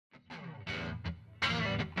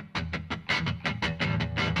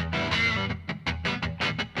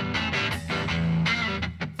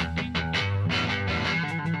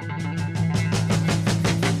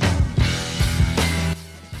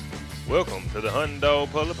to the Hunting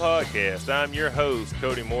Dog Public Podcast. I'm your host,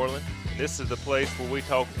 Cody Moreland, and this is the place where we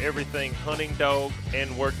talk everything hunting dog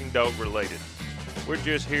and working dog related. We're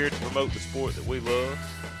just here to promote the sport that we love,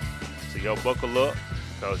 so y'all buckle up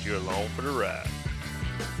because you're along for the ride.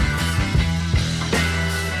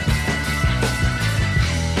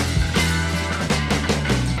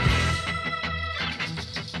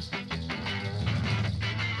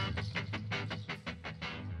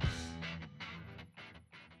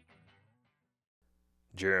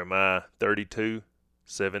 Jeremiah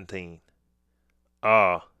 32:17.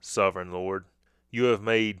 Ah, sovereign Lord, you have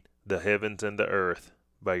made the heavens and the earth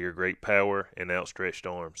by your great power and outstretched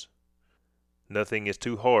arms. Nothing is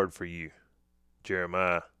too hard for you.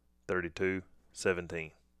 Jeremiah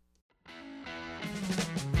 32:17.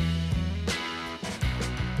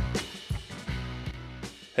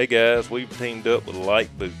 Hey guys, we've teamed up with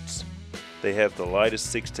Light Boots. They have the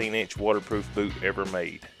lightest 16-inch waterproof boot ever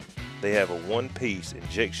made. They have a one-piece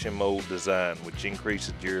injection mold design which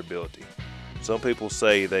increases durability. Some people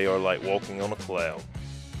say they are like walking on a cloud.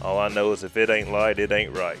 All I know is if it ain't light, it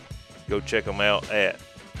ain't right. Go check them out at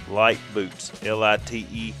lightboots,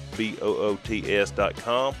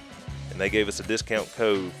 LITEBOOTS.com, and they gave us a discount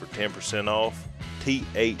code for 10% off,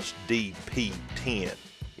 THDP10.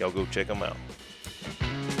 Y'all go check them out.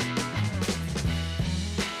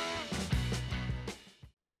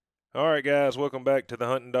 All right, guys, welcome back to the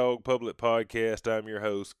Hunting Dog Public Podcast. I'm your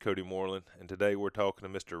host, Cody Moreland, and today we're talking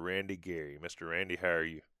to Mr. Randy Gary. Mr. Randy, how are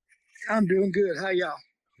you? I'm doing good. How y'all?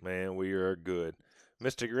 Man, we are good.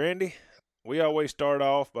 Mr. Randy, we always start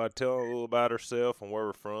off by telling a little about ourselves and where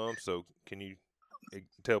we're from, so can you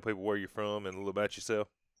tell people where you're from and a little about yourself?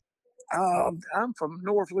 I'm from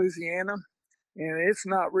North Louisiana, and it's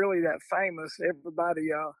not really that famous.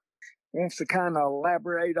 Everybody wants to kind of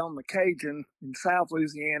elaborate on the Cajun in South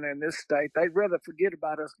Louisiana in this state. They'd rather forget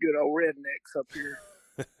about us good old rednecks up here.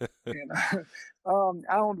 And,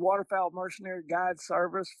 I owned Waterfowl Mercenary guide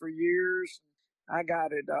service for years. I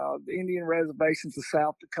guided the Indian reservations of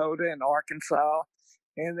South Dakota and Arkansas.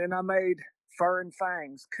 And then I made Fur and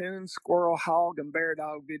Fangs, coon, squirrel, hog, and bear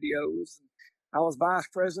dog videos. I was vice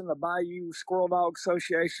president of Bayou Squirrel Dog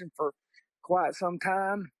Association for quite some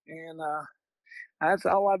time. And that's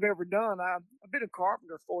all I've ever done. I've been a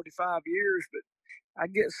carpenter 45 years, but I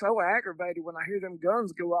get so aggravated when I hear them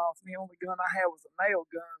guns go off. And the only gun I had was a nail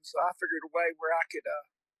gun, so I figured a way where I could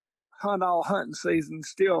hunt all hunting season and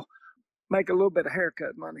still make a little bit of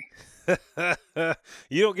haircut money.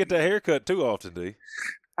 You don't get that haircut too often, do you?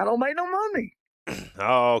 I don't make no money.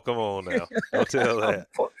 Oh, come on now. Don't tell that.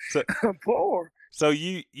 I'm poor. So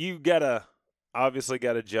you obviously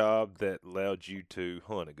got a job that allowed you to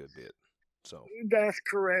hunt a good bit. So that's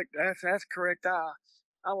correct. That's correct. I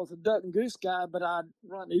was a duck and goose guy, but I'd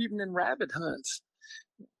run evening rabbit hunts.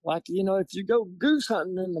 Like, if you go goose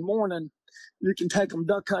hunting in the morning, you can take them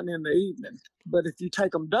duck hunting in the evening. But if you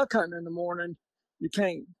take them duck hunting in the morning, you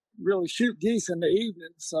can't really shoot geese in the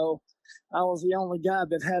evening. So I was the only guy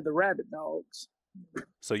that had the rabbit dogs.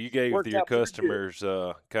 So you gave your customers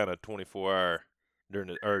kind of 24-hour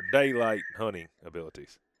or daylight hunting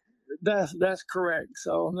abilities. That's correct.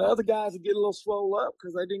 So the other guys would get a little swole up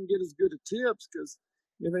because they didn't get as good of tips because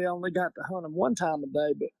they only got to hunt them one time a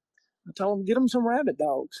day. But I told them, get them some rabbit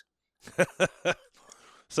dogs.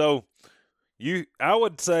 So I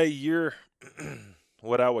would say you're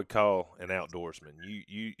what I would call an outdoorsman.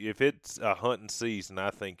 You if it's a hunting season, I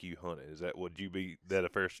think you hunt it. Would you be that a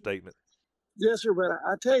fair statement? Yes, sir. But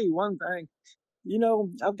I tell you one thing,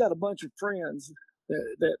 I've got a bunch of friends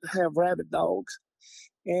that have rabbit dogs.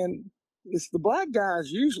 And it's the black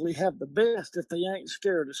guys usually have the best if they ain't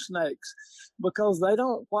scared of snakes because they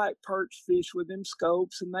don't white perch fish with them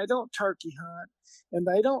scopes and they don't turkey hunt and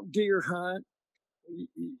they don't deer hunt.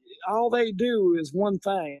 All they do is one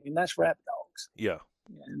thing, and that's rabbit dogs. Yeah.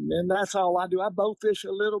 And that's all I do. I bow fish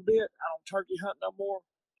a little bit. I don't turkey hunt no more.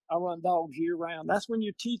 I run dogs year round. That's when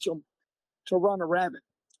you teach them to run a rabbit.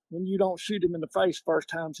 When you don't shoot him in the face first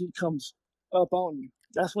time he comes up on you.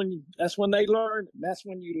 That's when they learn. That's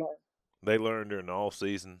when you learn. They learn during the all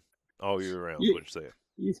season, all year round. Yeah. What you say?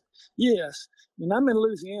 Yes, and I'm in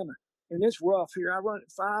Louisiana, and it's rough here. I run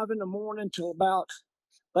at 5 a.m. till about,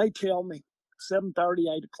 they tell me, 7:30,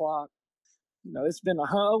 8 o'clock. It's been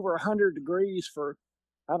over 100 degrees for,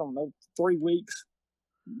 3 weeks.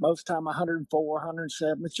 Most time 104,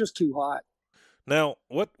 107. It's just too hot. Now,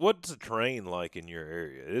 what's the terrain like in your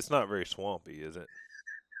area? It's not very swampy, is it?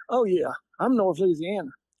 Oh yeah, I'm North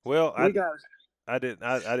Louisiana. Well, I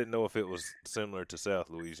didn't know if it was similar to South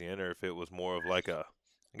Louisiana or if it was more of like I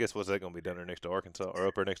guess what's that going to be down there next to Arkansas or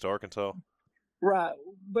up there next to Arkansas? Right,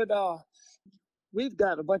 but we've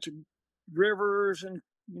got a bunch of rivers and,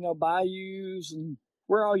 bayous and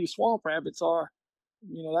where all your swamp rabbits are.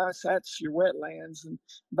 That's your wetlands, and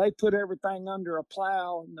they put everything under a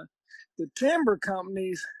plow. And the timber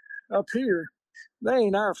companies up here, they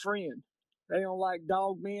ain't our friend. They don't like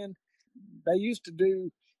dog men. They used to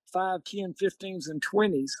do 5, 10, 15s, and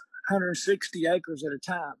 20s, 160 acres at a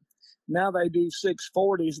time. Now they do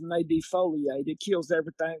 640s and they defoliate. It kills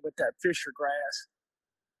everything with that Fisher grass.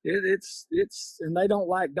 And they don't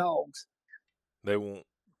like dogs. They won't.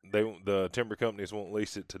 The timber companies won't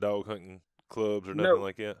lease it to dog hunting clubs or nothing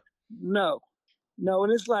like that. No,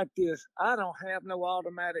 and it's like this. I don't have no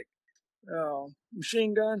automatic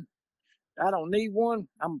machine gun. I don't need one.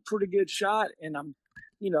 I'm a pretty good shot, and I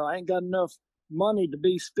ain't got enough money to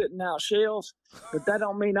be spitting out shells. But that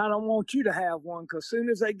don't mean I don't want you to have one, because soon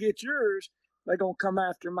as they get yours, they're gonna come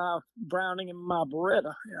after my Browning and my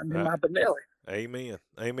Beretta. My Benelli.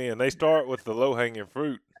 Amen. They start with the low hanging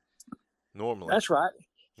fruit normally. That's right.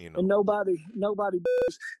 And nobody.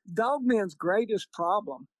 Dogmen's greatest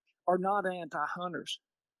problem are not anti-hunters.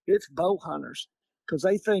 It's bow hunters, because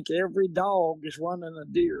they think every dog is running a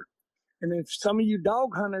deer. And if some of you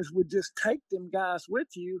dog hunters would just take them guys with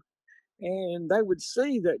you, and they would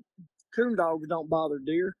see that coon dogs don't bother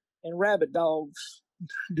deer and rabbit dogs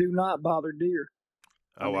do not bother deer.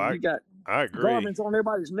 I agree. Garmin's on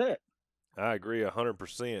everybody's neck. I agree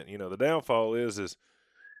 100%. The downfall is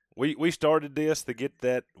we started this to get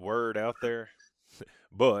that word out there,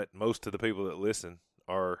 but most of the people that listen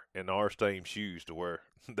are in our same shoes to where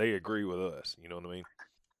they agree with us. You know what I mean?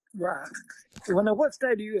 Right. Well, now, what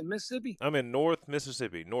state are you in? Mississippi? I'm in northeast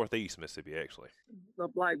Mississippi, actually.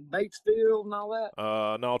 Up like Batesville and all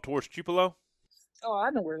that? No, towards Tupelo. Oh, I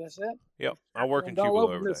know where that's at. Yep, I work in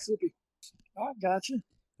Tupelo every Mississippi. day. I got you.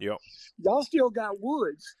 Yep. Y'all still got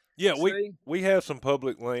woods. Yeah, we have some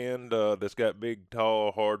public land that's got big,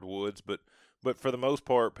 tall hardwoods, but for the most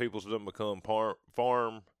part, people's done become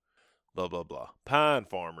farm, blah blah blah, pine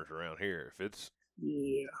farmers around here. If it's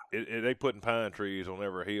they putting pine trees on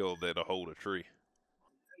every hill that'll hold a tree.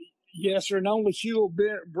 Yes, sir. And only Hugh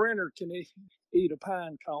Brenner can eat a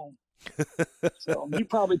pine cone. So you're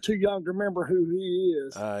probably too young to remember who he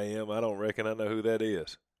is. I am. I don't reckon I know who that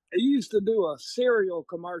is. He used to do a cereal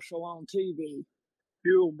commercial on TV.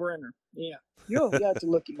 Hugh Brenner. Yeah. You'll have to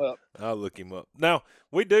look him up. I'll look him up. Now,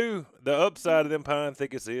 we do, the upside of them pine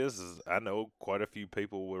thickets is I know quite a few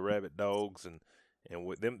people with rabbit dogs, and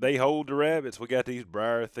with them, they hold the rabbits. We got these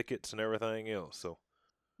briar thickets and everything else. So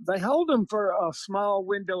they hold them for a small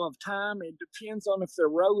window of time. It depends on if they're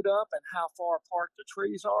rowed up and how far apart the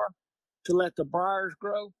trees are to let the briars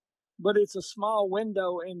grow. But it's a small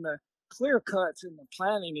window, and the clear cuts and the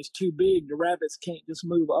planting is too big. The rabbits can't just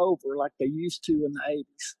move over like they used to in the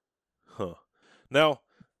 80s. Huh. Now,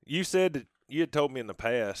 you said that you had told me in the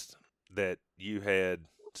past that you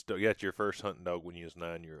got your first hunting dog when you was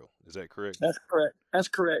 9-year-old. Is that correct? That's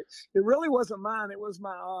correct. It really wasn't mine. It was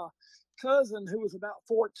my cousin who was about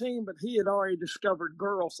 14, but he had already discovered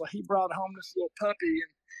girls, so he brought home this little puppy,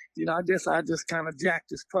 and I guess I just kind of jacked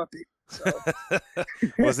this puppy. So.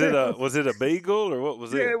 Was it a beagle, or what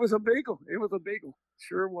was it? Yeah, it was a beagle.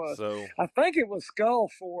 Sure was. So I think it was Skull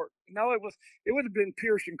Fort. No, it would have been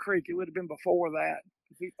Pearson Creek. It would have been before that.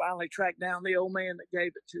 He finally tracked down the old man that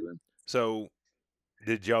gave it to him. So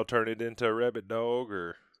did y'all turn it into a rabbit dog,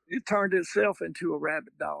 or? It turned itself into a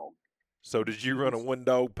rabbit dog. So did you run a one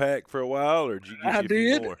dog pack for a while, or did you get a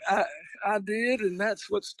few more? I did, and that's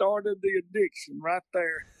what started the addiction right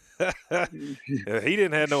there. He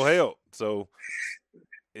didn't have no help, so.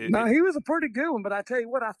 No, he was a pretty good one, but I tell you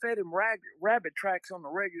what, I fed him rabbit tracks on a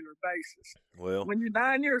regular basis. Well, when you're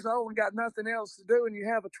 9 years old and got nothing else to do, and you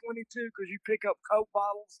have a 22 because you pick up Coke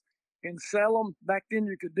bottles and sell them, back then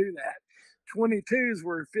you could do that. 22s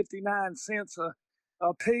were 59 cents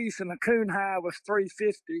a piece, and a coon high was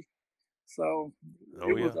 $3.50. So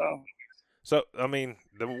it was. So I mean,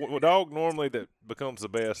 the dog normally that becomes the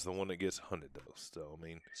best is the one that gets hunted though. So I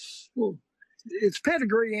mean, well, it's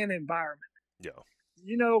pedigree and environment. Yeah.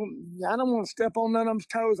 I don't want to step on none of them's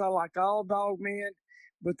toes. I like all dog men,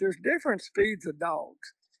 but there's different speeds of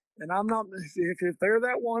dogs. And I'm not, if they're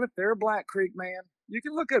that one, if they're a Black Creek man, you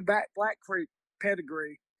can look at Black Creek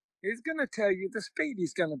pedigree. He's going to tell you the speed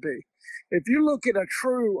he's going to be. If you look at a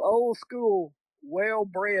true old school,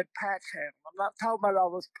 well-bred patch handler, I'm not talking about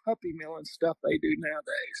all this puppy milling stuff they do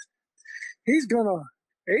nowadays. He's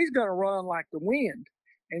gonna run like the wind,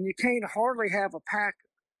 and you can't hardly have a pack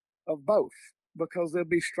of both, because they'll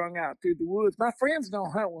be strung out through the woods. My friends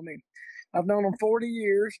don't hunt with me. I've known them 40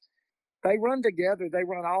 years. They run together. They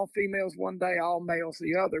run all females one day, all males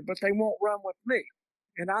the other, but they won't run with me.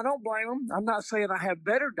 And I don't blame them. I'm not saying I have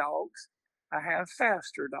better dogs. I have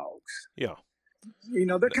faster dogs. Yeah. You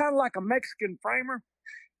know, they're kind of like a Mexican framer.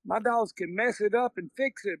 My dogs can mess it up and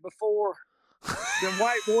fix it before them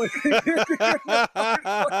white boys can get there in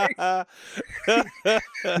the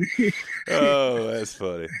first place. Oh, that's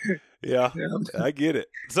funny. Yeah, I get it.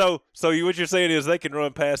 So what you're saying is they can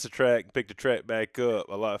run past the track and pick the track back up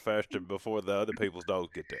a lot faster before the other people's dogs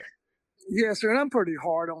get there. Yes, sir. And I'm pretty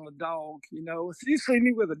hard on the dog. You know, if you see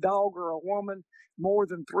me with a dog or a woman more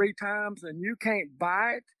than 3 times and you can't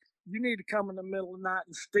buy it, you need to come in the middle of the night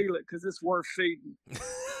and steal it because it's worth feeding.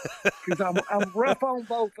 Because I'm rough on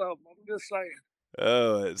both of them. I'm just saying.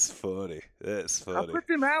 Oh, that's funny. That's funny. I put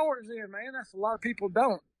them hours in, man. That's a lot of people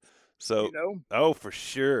don't. So, you know? Oh, for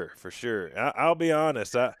sure, for sure. I'll be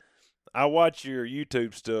honest. I watch your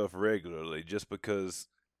YouTube stuff regularly just because,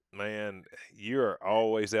 man, you're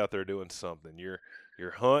always out there doing something. You're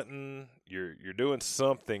hunting. You're doing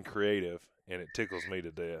something creative, and it tickles me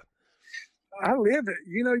to death. I live it.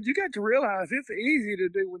 You know, you got to realize it's easy to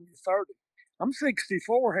do when you're 30. I'm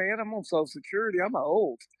 64, and I'm on Social Security. I'm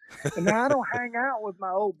old. And now I don't hang out with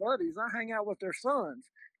my old buddies. I hang out with their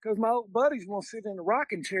sons because my old buddies will sit in a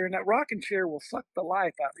rocking chair, and that rocking chair will suck the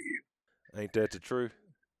life out of you. Ain't that the truth?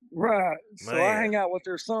 Right. So Man. I hang out with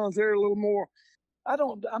their sons. They're a little more.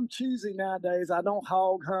 I'm choosy nowadays. I don't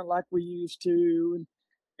hog hunt like we used to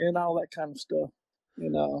and all that kind of stuff.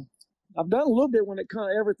 You know, I've done a little bit when it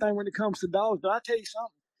comes to dogs, but I tell you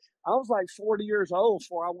something. I was like 40 years old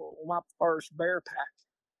before I went on my first bear pack.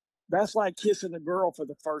 That's like kissing a girl for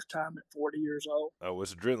the first time at 40 years old. Oh,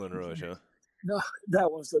 it's adrenaline rush, huh? No,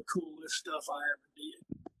 that was the coolest stuff I ever did.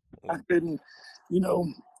 I've been, you know,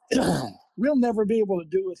 we'll never be able to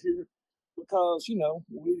do it here because, you know,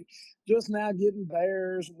 we just now getting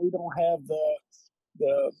bears and we don't have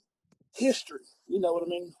the history. You know what I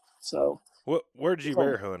mean? So where did you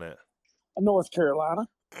bear hunt at? North Carolina.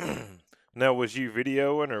 Now, was you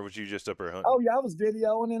videoing or was you just up there hunting? Oh yeah, I was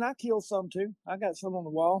videoing and I killed some too. I got some on the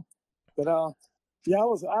wall, but yeah, I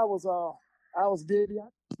was videoing.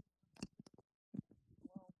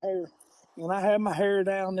 And I had my hair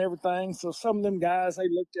down and everything. So some of them guys, they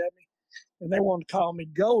looked at me and they wanted to call me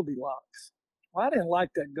Goldilocks. Well, I didn't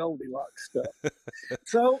like that Goldilocks stuff.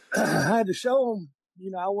 So I had to show them,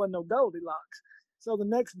 you know, I wasn't no Goldilocks. So the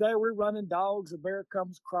next day we're running dogs. A bear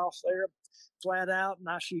comes across there flat out and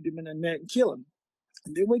I shoot him in the neck and kill him.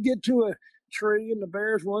 And then we get to a tree and the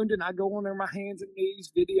bear's wounded. And I go on there, my hands and knees,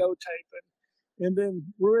 videotaping. And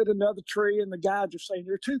then we're at another tree and the guides are saying,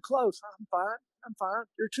 "You're too close." I'm fine.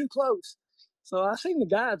 You're too close. So I seen the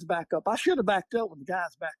guides back up. I should have backed up when the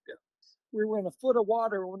guys backed up. We were in a foot of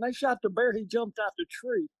water. When they shot the bear, he jumped out the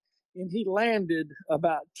tree and he landed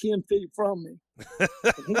about 10 feet from me.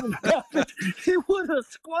 He would have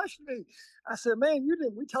squashed me. I said, "Man,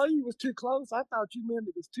 we told you it was too close. I thought you meant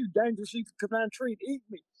it was too dangerous. You could come down the tree and eat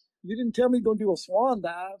me. You didn't tell me you're going to do a swan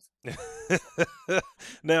dive."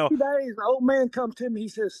 Now, 2 days, the old man comes to me. He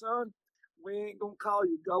says, "Son, we ain't going to call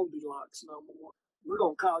you Goldilocks no more. We're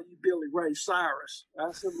going to call you Billy Ray Cyrus."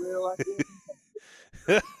 I said, "Well,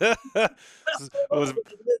 I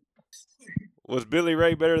was Billy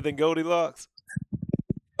Ray better than Goldilocks?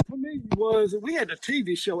 For me, we had a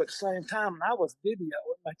TV show at the same time, and I was making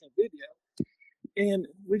video. And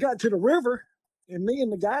we got to the river, and me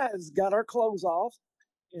and the guys got our clothes off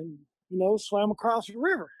and, you know, swam across the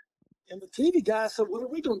river. And the TV guy said, "What are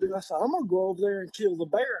we going to do?" I said, "I'm going to go over there and kill the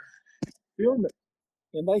bear, film it."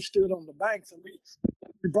 And they stood on the banks, and we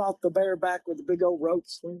brought the bear back with a big old rope,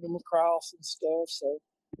 swing them across and stuff. So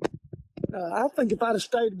I think if I'd have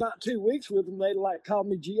stayed about 2 weeks with them, they'd like call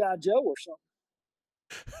me G.I. Joe or something.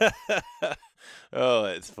 Oh,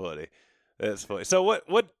 that's funny. That's funny. So what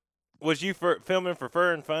was you filming for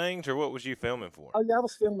Fur and Fangs, or what was you filming for? Oh, yeah, I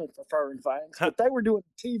was filming for Fur and Fangs, but they were doing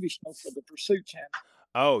a TV show for the Pursuit Channel.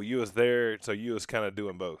 Oh, you was there, so you was kind of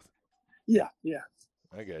doing both. Yeah.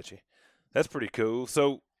 I got you. That's pretty cool.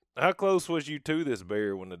 So how close was you to this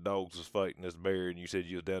bear when the dogs was fighting this bear, and you said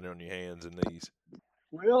you was down there on your hands and knees?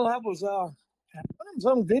 Well, I was on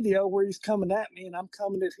video where he's coming at me, and I'm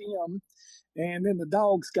coming at him, and then the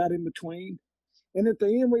dogs got in between. And at the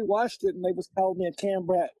end, we watched it, and they was calling me a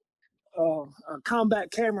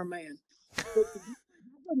combat cameraman. But I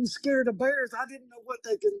wasn't scared of bears. I didn't know what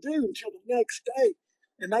they could do until the next day.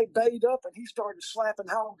 And they bayed up, and he started slapping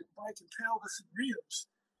hogs and breaking pelvis and ribs.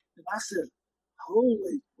 And I said,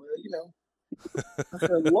 "Holy," well, you know. I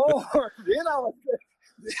said, "Lord." Then I was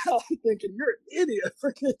thinking, "You're an idiot."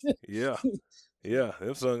 Yeah,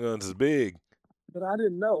 them sun guns is big. But I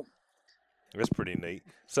didn't know. That's pretty neat.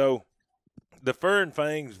 So the Fur and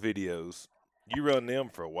Fangs videos, you run them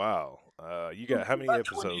for a while. You got how many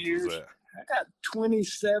episodes was that? I got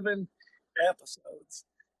 27 episodes.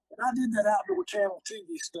 And I did that outdoor channel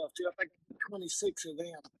TV stuff too. I think 26 of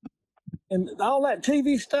them. And all that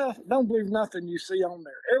TV stuff, don't believe nothing you see on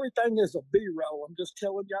there. Everything is a B-roll. I'm just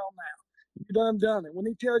telling y'all now. You done it. When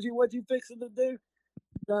he tells you what you fixing to do,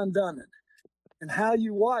 you done it. And how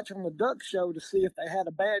you watch on the duck show to see if they had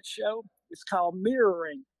a bad show, it's called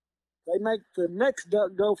mirroring. They make the next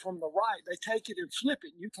duck go from the right. They take it and flip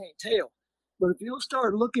it, and you can't tell. But if you'll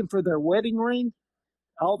start looking for their wedding ring,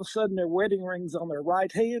 all of a sudden their wedding ring's on their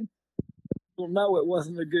right hand, you'll know it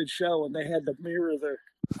wasn't a good show, and they had to mirror their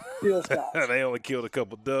kill shots. They only killed a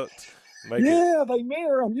couple ducks. They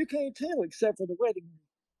mirror them. You can't tell except for the wedding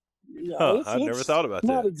ring. You know, I never thought about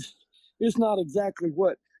that. It's not exactly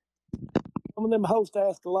what. Some of them hosts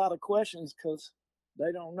ask a lot of questions because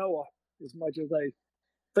they don't know as much as they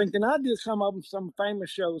think. And I did some of them, some famous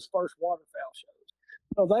shows, first waterfowl shows.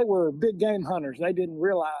 So they were big game hunters. They didn't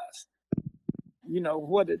realize, you know,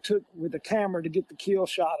 what it took with the camera to get the kill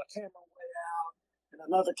shot, a camera way out, and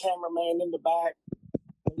another cameraman in the back.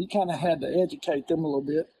 You kind of had to educate them a little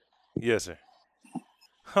bit. Yes, sir.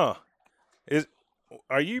 Huh.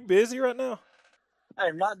 Are you busy right now?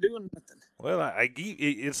 I'm not doing nothing. Well,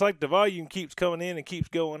 it's like the volume keeps coming in and keeps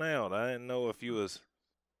going out. I didn't know if you was.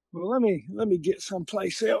 Well, let me get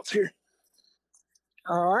someplace else here.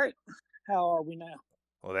 All right. How are we now?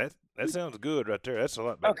 Well, that sounds good right there. That's a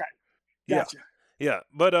lot better. Okay. Gotcha. Yeah.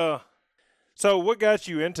 But so what got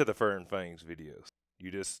you into the Fur and Fangs videos? You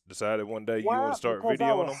just decided one day you want to start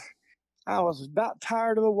videoing them? I was about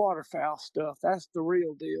tired of the waterfowl stuff. That's the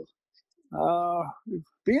real deal.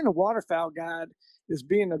 Being a waterfowl guide is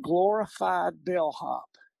being a glorified bellhop.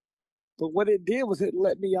 But what it did was it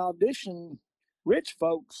let me audition rich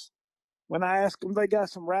folks. When I asked them, they got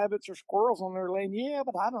some rabbits or squirrels on their land. Yeah,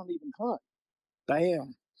 but I don't even hunt.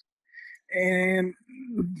 Bam. And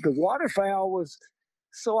the waterfowl was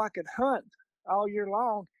so I could hunt all year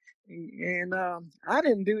long. And I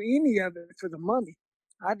didn't do any of it for the money.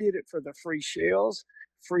 I did it for the free shells,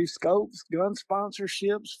 free scopes, gun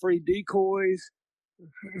sponsorships, free decoys,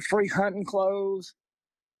 free hunting clothes.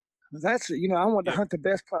 That's it. You know, I wanted to hunt the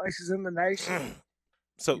best places in the nation.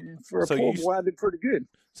 So for a poor boy, I did pretty good.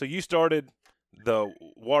 So you started the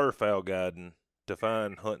waterfowl guiding to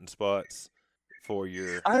find hunting spots for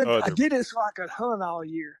your I did it so I could hunt all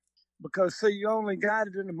year. Because, see, you only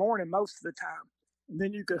guided in the morning most of the time. And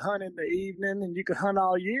then you could hunt in the evening, and you could hunt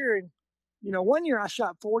all year. And, you know, one year I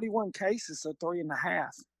shot 41 cases of 3.5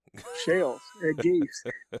 shells at geese.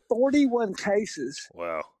 41 cases.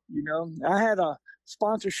 Wow. You know, I had a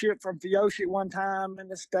sponsorship from Fioshi one time in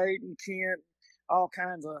the state and Kent, all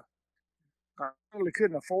kinds of. I really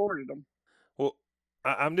couldn't afford them. Well,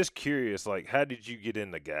 I'm just curious, like, how did you get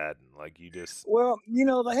into guiding? Like, you just. Well, you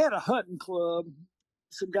know, they had a hunting club.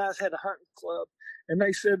 Some guys had a hunting club, and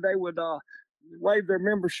they said they would waive their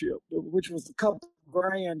membership, which was a couple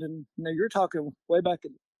grand. And you know, you're talking way back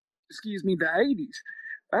in, the 80s.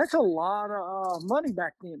 That's a lot of money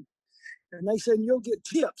back then. And they said, you'll get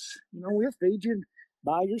tips. You know, we'll feed you and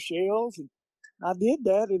buy your shells. And I did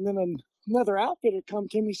that. And then another outfitter come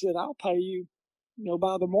to me and said, I'll pay you, you know,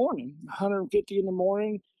 by the morning, 150 in the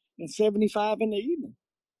morning and 75 in the evening.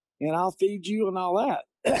 And I'll feed you and all that.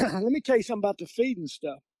 Let me tell you something about the feeding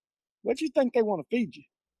stuff. What do you think they want to feed you?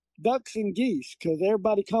 Ducks and geese, because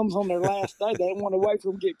everybody comes on their last day. They want to wait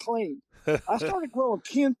for them to get clean. I started growing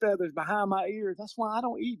 10 feathers behind my ears. That's why I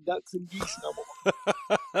don't eat ducks and geese no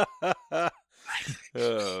more.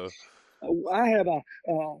 I had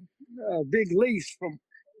a big lease from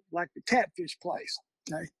like the catfish place.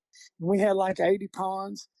 Okay? We had like 80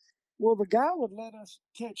 ponds. Well, the guy would let us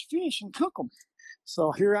catch fish and cook them.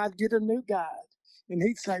 So here I'd get a new guide, and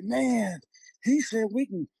he'd say, man, he said we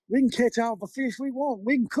can catch all the fish we want.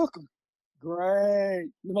 We can cook them. Great.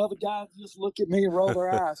 The other guys just look at me and roll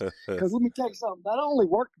their eyes. Because let me tell you something, that only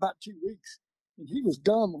worked about 2 weeks, and he was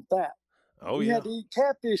done with that. We had to eat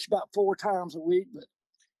catfish about 4 times a week, but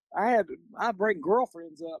I'd bring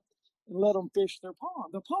girlfriends up and let them fish their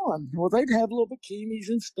pond. The pond. Well, they'd have little bikinis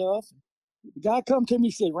and stuff. The guy come to me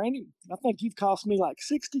and said, Randy, I think you've cost me like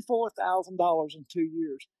 $64,000 in 2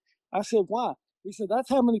 years. I said, why? He said, that's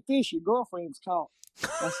how many fish your girlfriend's caught.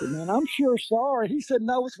 I said, man, I'm sure sorry. He said,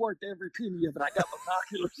 no, it's worth every penny of it. I got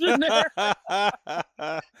binoculars in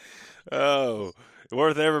there. Oh,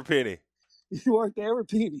 worth every penny. Worth every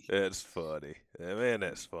penny. That's funny. Man,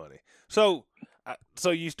 that's funny. So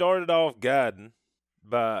you started off guiding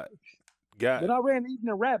by guiding. But I ran eating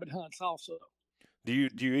the rabbit hunts also. Do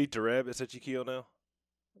you eat the rabbits that you kill now?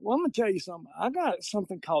 Well, I'm going to tell you something. I got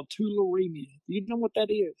something called tularemia. Do you know what that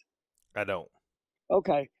is? I don't.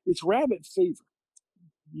 Okay. It's rabbit fever.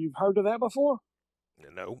 You've heard of that before?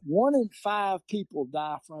 No. 1 in 5 people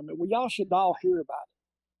die from it. Well, y'all should all hear about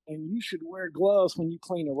it. And you should wear gloves when you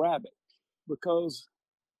clean a rabbit because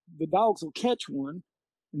the dogs will catch one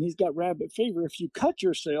and he's got rabbit fever. If you cut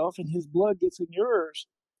yourself and his blood gets in yours,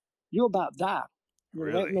 you'll about die. Your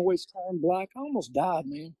Really? retinoids turn black. I almost died,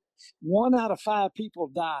 man. 1 out of 5 people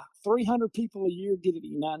die. 300 people a year get it in the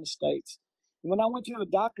United States. And when I went to the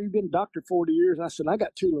doctor, he'd been a doctor 40 years. I said, I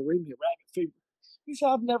got tularemia, rabbit fever. He said,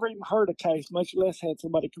 I've never even heard a case, much less had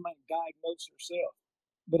somebody come out and diagnose herself.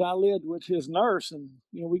 But I lived with his nurse, and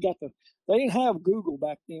we got they didn't have Google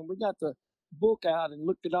back then. We got the book out and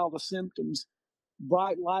looked at all the symptoms.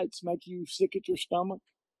 Bright lights make you sick at your stomach.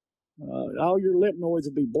 All your lymph nodes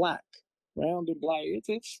will be black, round and black.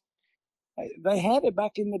 They had it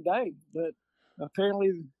back in the day, but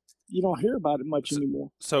apparently you don't hear about it much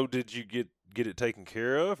anymore. So did you get it taken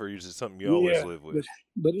care of, or is it something you always live with?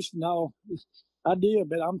 But I did,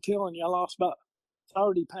 but I'm telling you, I lost about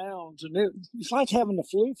 30 pounds, and it's like having the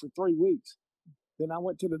flu for 3 weeks. Then I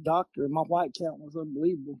went to the doctor, and my white count was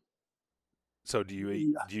unbelievable. So do you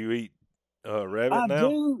eat rabbit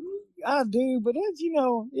now? I do, but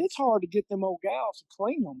it's hard to get them old gals to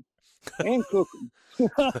clean them and cook them.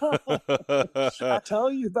 I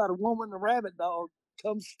tell you about a woman and a rabbit dog.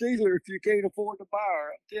 Come steal her if you can't afford to buy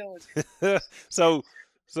her. I'm telling you.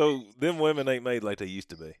 So them women ain't made like they used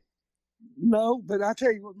to be. No, but I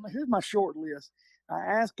tell you what, here's my short list. I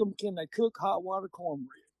ask them, can they cook hot water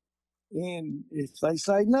cornbread? And if they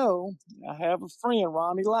say no, I have a friend,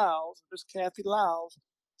 Ronnie Lyles, Miss Kathy Lyles.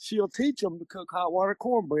 She'll teach them to cook hot water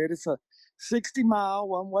cornbread. It's a 60-mile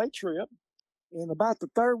one-way trip. And about the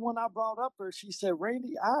third one I brought up her, she said,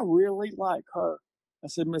 Randy, I really like her. I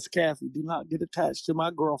said, Miss Kathy, do not get attached to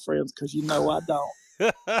my girlfriends because you know I don't.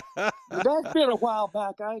 That's been a while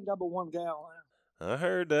back. I ain't got but one gal now. I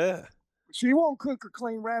heard that. She won't cook or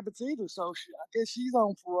clean rabbits either, so I guess she's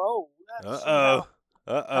on parole.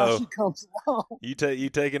 How she comes along. You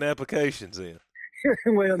taking applications in?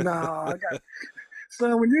 Well, no.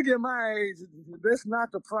 So when you get my age, that's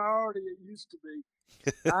not the priority it used to be.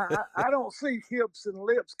 I don't see hips and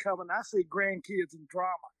lips coming. I see grandkids and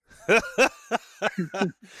drama.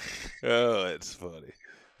 Oh, that's funny.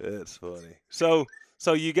 That's funny. So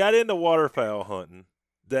you got into waterfowl hunting.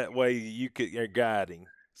 That way you're guiding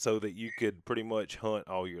so that you could pretty much hunt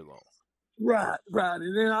all year long. Right.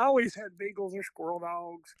 And then I always had beagles or squirrel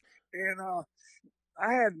dogs. And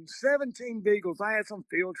I had 17 beagles. I had some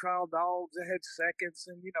field trial dogs that had seconds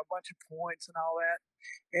and, a bunch of points and all that.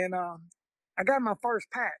 And I got my first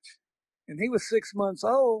patch. And he was 6 months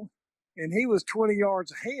old. And he was 20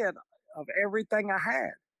 yards ahead of everything I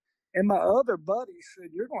had. And my other buddy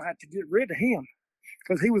said, you're going to have to get rid of him.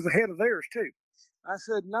 Because he was ahead of theirs, too. I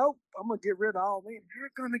said, nope, I'm going to get rid of all of them.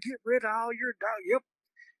 You're going to get rid of all your dogs. Yep.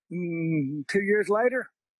 2 years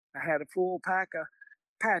later, I had a full pack of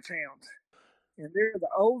patch hounds. And they're the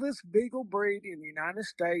oldest beagle breed in the United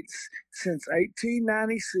States since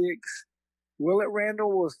 1896. Willett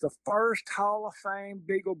Randall was the first Hall of Fame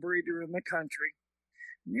beagle breeder in the country.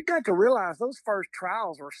 You got to realize those first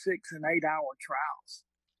trials were 6 and 8 hour trials.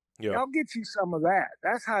 Yeah. I'll get you some of that.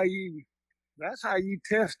 That's how you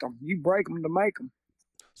test them. You break them to make them.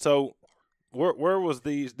 So where was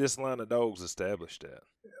this line of dogs established at?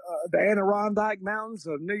 The Adirondack Mountains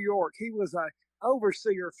of New York. He was a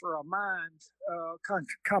overseer for a mines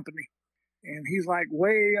company. And he's like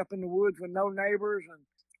way up in the woods with no neighbors. And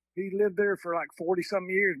he lived there for like 40-some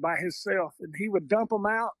years by himself. And he would dump them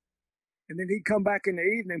out. And then he'd come back in the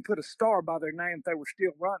evening and put a star by their name if they were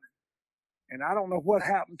still running. And I don't know what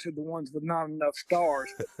happened to the ones with not enough stars.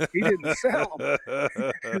 He didn't sell them.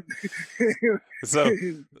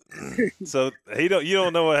 So you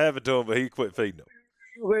don't know what happened to him, but he quit feeding them.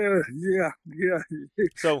 Well, yeah.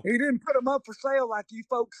 So he didn't put them up for sale like you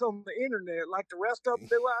folks on the internet, like the rest of them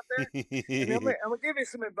do out there. And I'm gonna give you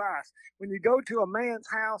some advice. When you go to a man's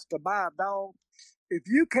house to buy a dog, if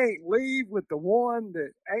you can't leave with the one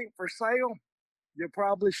that ain't for sale, you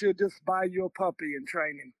probably should just buy you a puppy and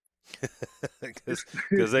train him.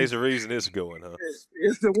 Because there's a reason it's going, huh?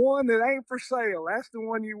 It's the one that ain't for sale. That's the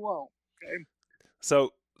one you want. Okay.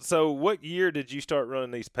 So what year did you start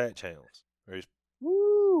running these patch hounds?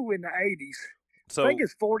 Woo, in the 80s. So, I think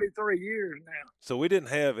it's 43 years now. So we didn't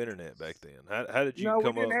have internet back then. How did you come up?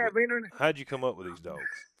 No, we didn't have internet. How'd you come up with these dogs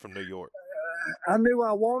from New York? I knew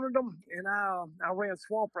I wanted them, and I ran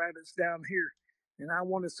swamp rabbits down here, and I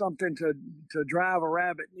wanted something to drive a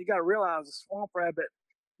rabbit. You got to realize a swamp rabbit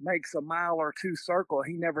makes a mile or two circle.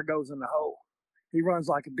 He never goes in the hole. He runs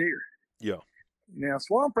like a deer. Yeah. Now,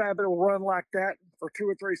 swamp rabbit will run like that for 2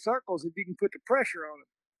 or 3 circles if you can put the pressure on it.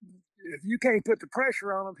 if you can't put the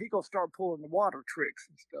pressure on him, he gonna start pulling the water tricks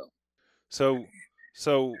and stuff.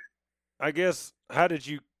 So I guess how'd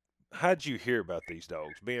you hear about these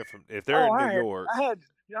dogs? Being from if they're Oh, in New York. I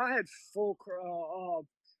had full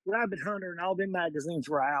Rabbit Hunter and all them magazines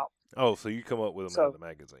were out. Oh, so you come up with them out of So the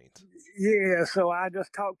magazines. yeah, so I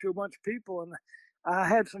just talked to a bunch of people, and I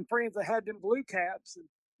had some friends that had them blue caps, and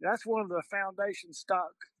that's one of the foundation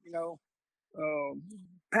stock, um,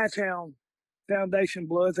 Patch Hound Foundation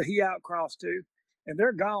bloods that he outcrossed to, and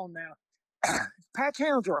they're gone now. Patch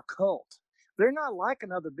Hounds are a cult. They're not like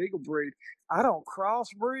another Beagle breed. I don't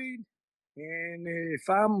crossbreed, and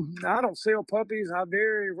I don't sell puppies. I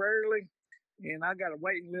very rarely, and I got a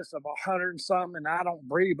waiting list of 100 and something, and I don't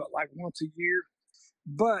breed but like once a year.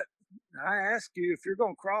 But I ask you, if you're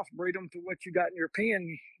going to crossbreed them to what you got in your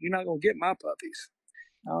pen, you're not going to get my puppies.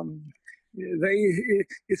 Um,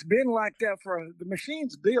 it's been like that for the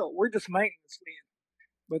machine's built. We're just maintenance men.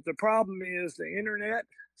 But the problem is the internet,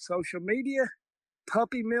 social media,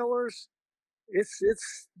 puppy millers.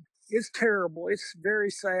 It's terrible. It's very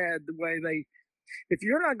sad the way they. If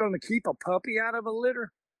you're not going to keep a puppy out of a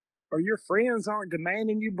litter, or your friends aren't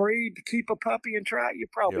demanding you breed to keep a puppy and try, you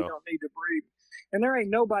probably don't need to breed. And there ain't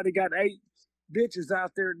nobody got 8 bitches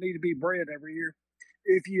out there that need to be bred every year.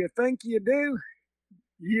 If you think you do,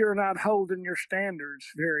 you're not holding your standards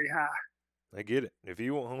very high. I get it. If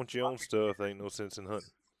you won't hunt your own stuff, there ain't no sense in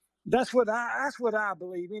hunting. That's what I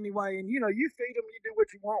believe anyway. And you feed them, you do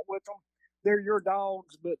what you want with them. They're your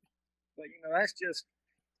dogs, but that's just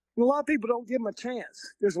a lot of people don't give them a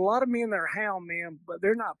chance. There's a lot of men that are hound men, but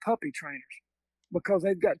they're not puppy trainers because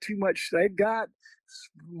they've got too much. They've got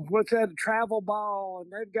what's that, a travel ball,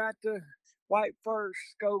 and they've got the white fur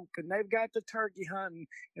scope, and they've got the turkey hunting,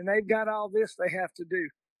 and they've got all this they have to do.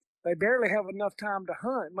 They barely have enough time to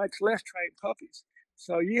hunt, much less train puppies.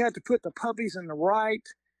 So you have to put the puppies in the right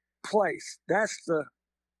place. That's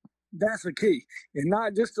the key, and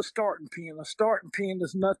not just a starting pen. A starting pen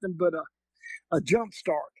is nothing but a jump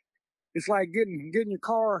start. It's like getting your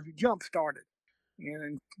car jump started,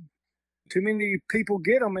 and too many people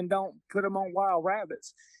get them and don't put them on wild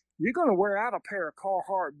rabbits. You're going to wear out a pair of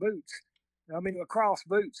Carhartt boots, lacrosse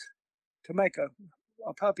boots, to make a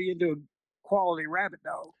puppy into a quality rabbit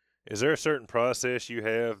dog. Is there a certain process you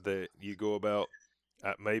have that you go about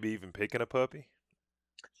maybe even picking a puppy?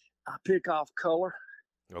 I pick off color.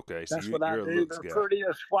 Okay, so that's what I you're do. a looks The guy.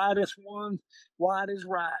 prettiest, whitest one, white is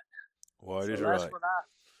right. White is that's right.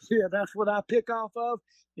 That's what I pick off of.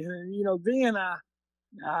 And then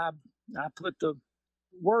I put the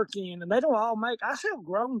work in, and they don't all make. I sell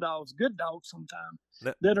grown dogs, good dogs sometimes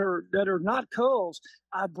that are not culls.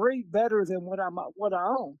 I breed better than what I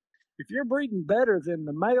own. If you're breeding better than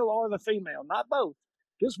the male or the female, not both,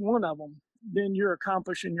 just one of them, then you're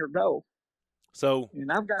accomplishing your goal.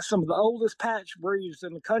 And I've got some of the oldest patch breeds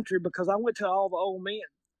in the country because I went to all the old men.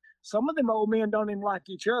 Some of them old men don't even like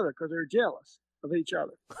each other because they're jealous of each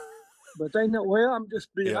other. But they know, well, I'm just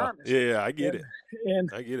being honest. Yeah, I get it.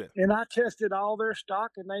 I get it. And I tested all their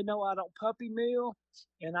stock, and they know I don't puppy mill,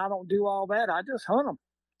 and I don't do all that. I just hunt them.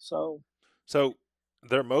 So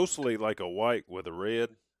they're mostly like a white with a red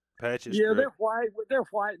patches. Yeah, correct? They're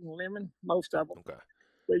white and lemon, most of them. Okay.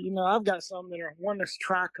 But I've got some that are one that's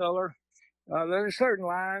tricolor. There's certain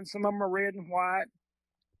lines. Some of them are red and white.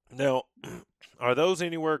 Now, are those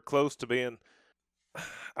anywhere close to being?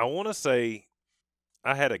 I want to say,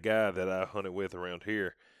 I had a guy that I hunted with around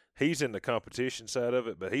here. He's in the competition side of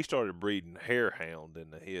it, but he started breeding harehound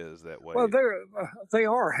into his that way. Well, they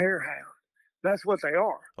are harehound. That's what they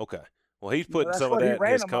are. Okay. Well, he's putting some of that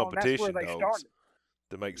in his competition dogs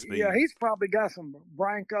to make speed. Yeah, he's probably got some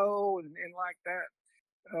Branco and like that.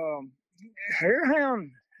 Harehound,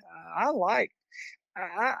 I like.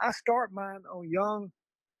 I start mine on young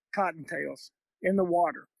cottontails in the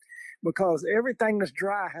water because everything that's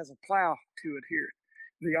dry has a plow to it here.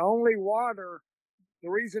 The only water, the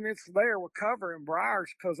reason it's there with cover and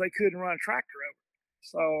briars because they couldn't run a tractor over.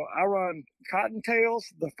 So I run cottontails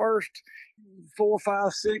the first 4,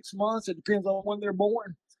 5, 6 months. It depends on when they're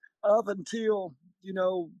born, up until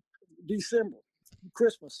December,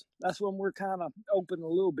 Christmas. That's when we're kind of open a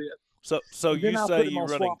little bit. So you say you're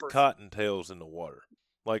running cottontails in the water.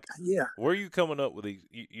 Like, yeah. Where are you coming up with these?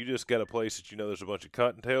 You just got a place that there's a bunch of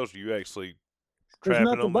cottontails, or you actually trapping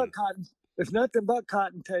them? There's nothing but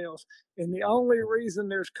cottontails. And the only reason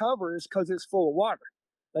there's cover is because it's full of water.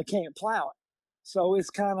 They can't plow it. So it's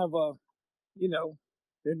kind of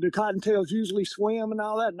and the cottontails usually swim and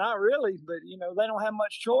all that. Not really, but, they don't have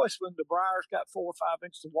much choice when the briar's got 4 or 5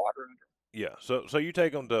 inches of water under them. Yeah, so you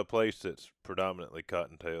take them to a place that's predominantly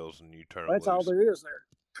cottontails and you turn them loose. That's all there is there,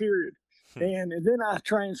 period. And then I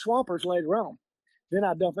trained swampers later on. Then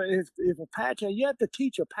I dump it. If a patch hound, you have to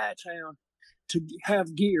teach a patch hound to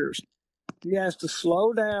have gears. He has to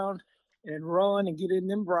slow down and run and get in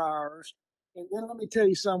them briars. And then let me tell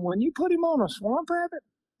you something, when you put him on a swamp rabbit,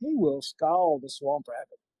 he will scald the swamp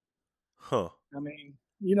rabbit. Huh. I mean,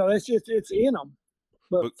 it's in them.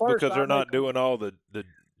 But first, because they're not doing all the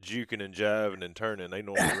juking and jiving and turning, they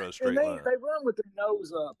normally run a straight line. They run with their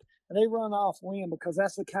nose up, and they run off wind because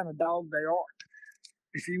that's the kind of dog they are.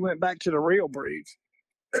 If you went back to the real breeds.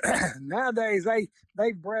 Nowadays,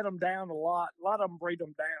 they bred them down a lot. A lot of them breed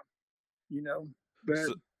them down,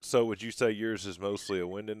 But so would you say yours is mostly a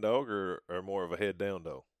winding dog or more of a head down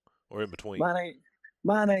dog, or in between?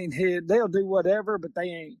 Mine ain't head. They'll do whatever, but they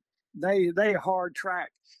ain't. They hard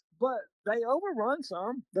track, but they overrun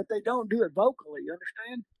some, but they don't do it vocally. You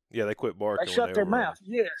understand? Yeah, they quit barking. They shut their mouth.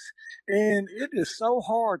 Yes, and it is so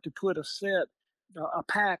hard to put a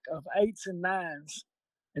pack of 8s and 9s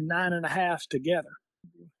and 9.5s together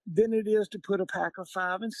than it is to put a pack of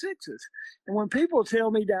 5 and 6s. And when people tell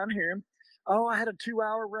me down here, oh, I had a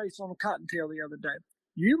 2-hour race on a cottontail the other day,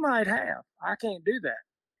 you might have. I can't do that.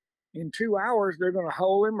 In 2 hours, they're going to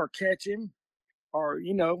hold him or catch him, or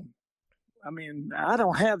I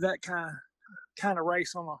don't have that kind of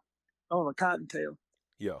race on a cottontail.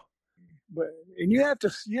 Yeah. And you have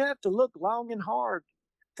to look long and hard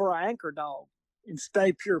for an anchor dog and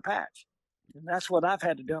stay pure patch. And that's what I've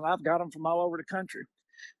had to do. I've got them from all over the country.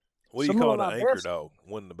 What do you call an anchor dog?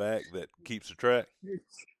 One in the back that keeps the track?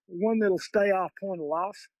 One that'll stay off point of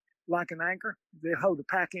loss, like an anchor. They hold the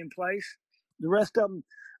pack in place. The rest of them,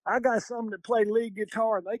 I got some that play lead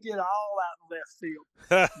guitar. They get all out in left field.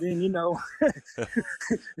 Then,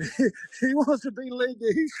 he wants to be lead.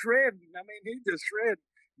 He's shredding. I mean, he just shredding.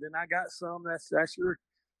 Then I got some that's your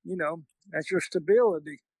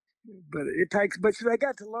stability. But they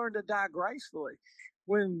got to learn to die gracefully.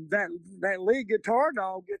 When that lead guitar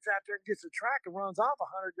dog gets out there and gets a track and runs off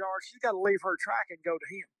 100 yards, she's got to leave her track and go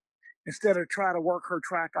to him instead of try to work her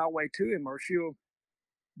track all the way to him, or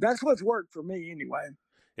that's what's worked for me anyway.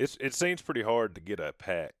 It seems pretty hard to get a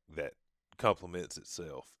pack that complements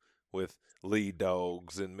itself with lead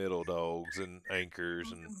dogs and middle dogs and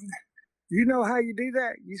anchors. And you know how you do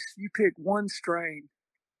that? You pick one strain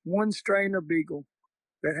of beagle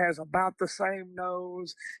that has about the same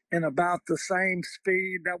nose and about the same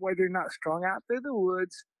speed. That way they're not strung out through the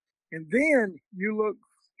woods. And then you look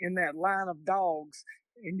in that line of dogs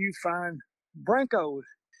and you find Brancos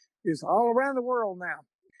is all around the world now.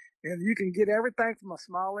 And you can get everything from a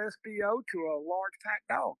small SBO to a large pack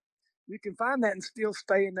dog. You can find that and still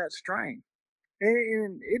stay in that strain.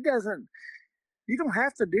 And you don't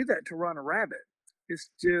have to do that to run a rabbit.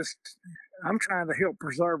 It's just, I'm trying to help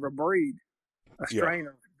preserve a breed. A strain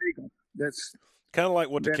of beagle that's kind of like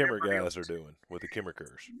what the Kimmer guys are doing with the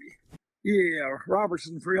Kimmerkers. Yeah,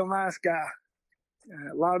 Robertson's a real nice guy.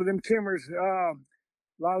 A lot of them Kimmers are on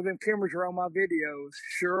my videos.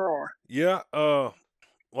 Sure are. Yeah.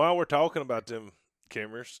 While we're talking about them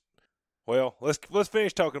Kimmers, well, let's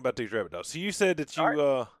finish talking about these rabbit dogs. So you said that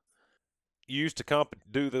you used to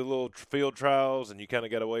do the little field trials, and you kind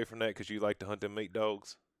of got away from that because you like to hunt them meat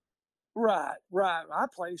dogs. Right. I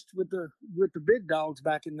placed with the big dogs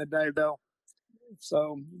back in the day, though.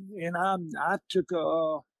 So, and I took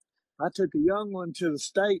a young one to the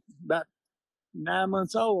state, about 9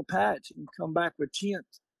 months old, Patch, and come back with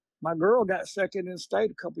 10th. My girl got second in the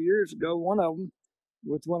state a couple years ago. One of them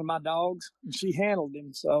with one of my dogs, and she handled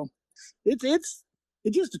him. So, it just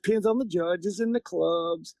depends on the judges and the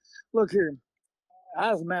clubs. Look here,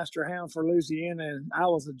 I was a master hound for Louisiana, and I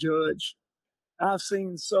was a judge. I've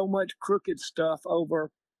seen so much crooked stuff over a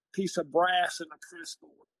piece of brass and a press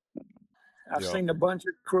board. I've seen a bunch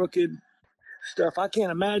of crooked stuff. I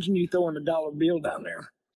can't imagine you throwing a dollar bill down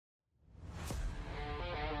there.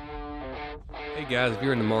 Hey guys, if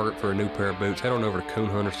you're in the market for a new pair of boots, head on over to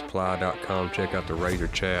coonhuntersupply.com. Check out the Razor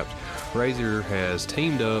chaps. Razor has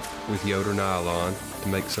teamed up with Yoder Nylon to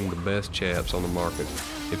make some of the best chaps on the market.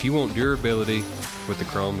 If you want durability with the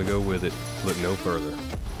chrome to go with it, look no further.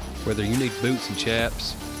 Whether you need boots and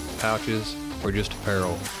chaps, pouches, or just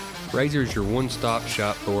apparel, Razor is your one-stop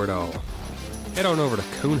shop for it all. Head on over to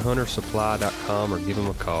coonhuntersupply.com or give them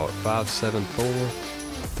a call at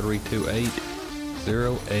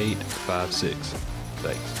 574-328-0856.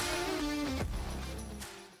 Thanks.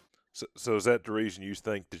 So is that the reason you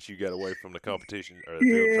think that you got away from the competition or the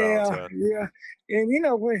field trials? Yeah. And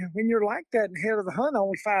when you're like that and head of the hunt,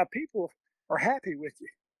 only 5 people are happy with you.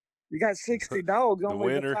 You got 60 dogs,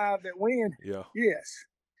 only the 5 that win. Yeah. Yes.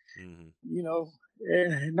 Mm-hmm.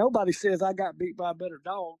 And nobody says I got beat by a better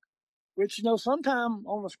dog. Which, sometime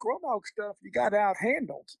on the squirrel dog stuff, you got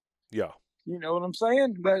out-handled. Yeah. You know what I'm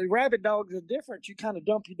saying? But rabbit dogs are different. You kind of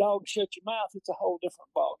dump your dog, shut your mouth. It's a whole different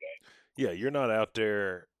ballgame. Yeah, you're not out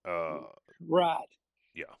there. Right.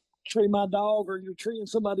 Yeah. Treat my dog, or you're treating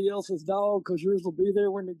somebody else's dog because yours will be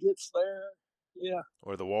there when it gets there. Yeah.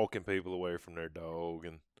 Or the walking people away from their dog,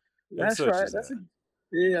 and that's right.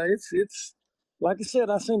 It's like I said.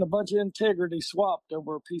 I seen a bunch of integrity swapped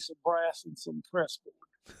over a piece of brass and some press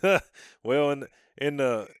board. Well, in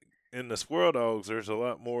the squirrel dogs, there's a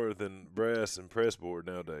lot more than brass and press board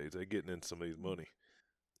nowadays. They're getting in somebody's money.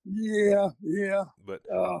 Yeah. But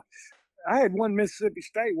I had one Mississippi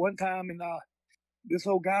State one time, and this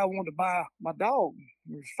old guy wanted to buy my dog.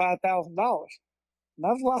 It was $5,000. And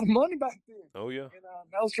that was a lot of money back then. Oh, yeah. And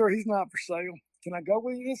no, sir, he's not for sale. Can I go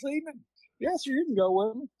with you this evening? Yes, sir, you can go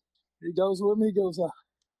with me. He goes with me. He goes, I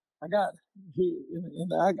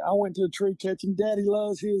went to the tree catching. Daddy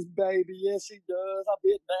loves his baby. Yes, he does. I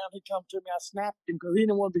bit down. He come to me. I snapped him because he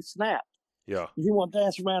didn't want to be snapped. Yeah. He wanted to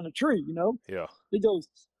dance around the tree, Yeah. He goes,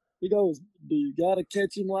 do you got to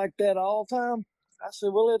catch him like that all the time? I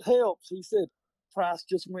said, well, it helps. He said, price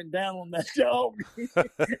just went down on that dog. He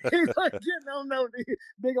wasn't getting on no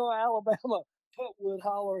big old Alabama Putwood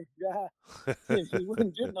holler guy. He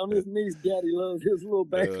wasn't getting on his knees. Daddy loves his little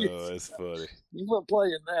baby. Oh, that's funny. He wasn't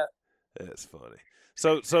playing that. That's funny.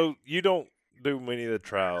 So you don't do many of the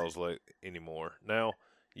trials anymore. Now,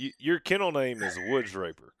 your kennel name is Woods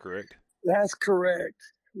Raper, correct? That's correct.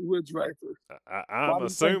 Woods Raper. I'm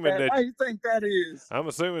assuming that. Why do you think that is? I'm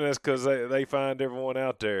assuming that's because they find everyone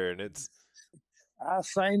out there, and it's. I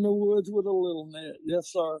seine the woods with a little net.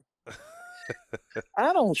 Yes, sir.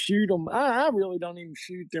 I don't shoot them. I really don't even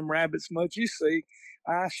shoot them rabbits much. You see,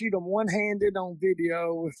 I shoot them one-handed on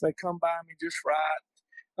video if they come by me just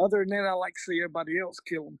right. Other than that, I like to see everybody else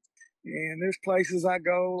kill them. And there's places I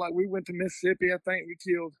go, like we went to Mississippi. I think we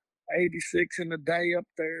killed 86 in a day up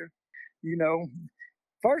there.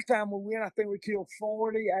 First time we went, I think we killed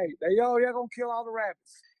 48. Y'all gonna kill all the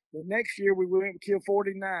rabbits. The next year we went and killed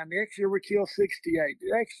 49. Next year we killed 68.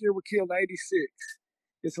 The next year we killed 86.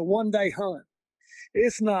 It's a one-day hunt.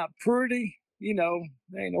 It's not pretty, there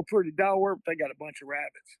ain't no pretty dog work, but they got a bunch of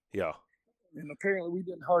rabbits. Yeah. And apparently we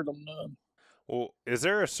didn't hurt them none. Well, is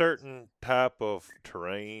there a certain type of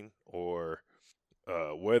terrain or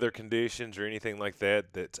weather conditions or anything like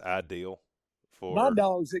that that's ideal for? My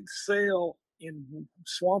dogs excel in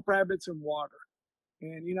swamp rabbits and water.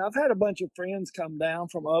 And, I've had a bunch of friends come down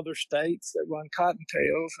from other states that run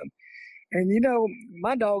cottontails. And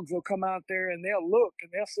my dogs will come out there and they'll look and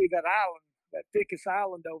they'll see that island, that thickest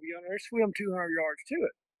island over yonder. They swim 200 yards to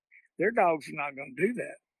it. Their dogs are not going to do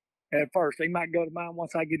that at first. They might go to mine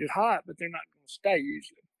once I get it hot, but they're not going to stay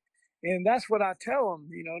usually. And that's what I tell them,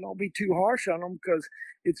 don't be too harsh on them because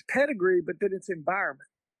it's pedigree, but then it's environment.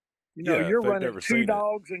 You're running two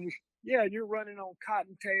dogs and you're running on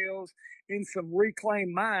cottontails in some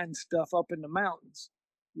reclaimed mine stuff up in the mountains.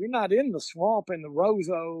 You're not in the swamp and the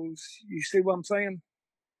rozos. You see what I'm saying?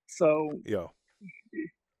 So yeah,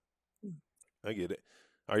 I get it.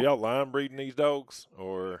 Are y'all line breeding these dogs,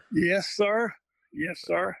 or? Yes, sir. Yes,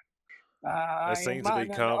 sir. That seems to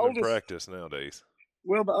be common practice nowadays.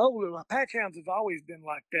 Well, the older patch hounds have always been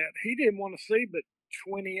like that. He didn't want to see but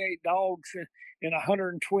 28 dogs in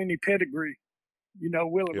 120 pedigree.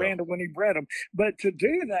 Willie Randall when he bred them. But to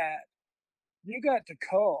do that, you got to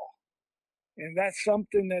cull. And that's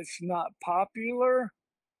something that's not popular.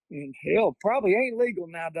 And hell, probably ain't legal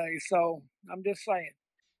nowadays. So I'm just saying.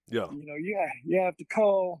 Yeah. You have to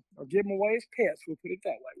cull or give them away as pets. We'll put it that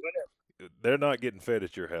way, whatever. They're not getting fed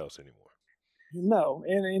at your house anymore. No,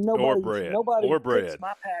 and nobody picks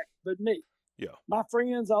my pack but me. Yeah. My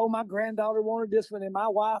friends, my granddaughter wanted this one, and my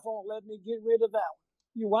wife won't let me get rid of that one.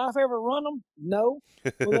 Your wife ever run them? No.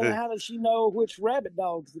 Well, then how does she know which rabbit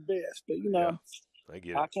dog's the best? But, I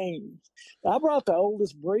get it. I can't. I brought the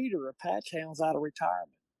oldest breeder of patch hounds out of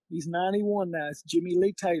retirement. He's 91 now. It's Jimmy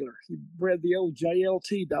Lee Taylor. He bred the old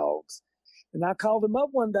JLT dogs. And I called him up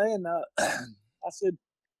one day, and I said,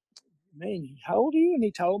 man, how old are you? And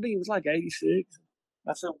he told me he was like 86.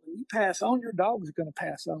 I said, when you pass on, your dog is going to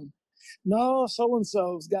pass on. No,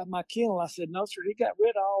 so-and-so's got my kennel. I said, no, sir, he got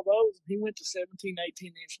rid of all those. He went to 17,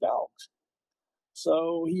 18-inch dogs.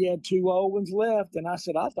 So he had 2 old ones left, and I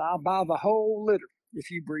said, I'll buy the whole litter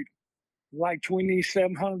if you breed them. Like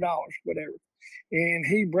 $2,700, whatever. And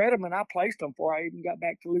he bred them, and I placed them before I even got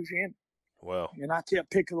back to Louisiana. Wow. And I kept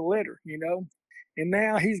picking the litter, And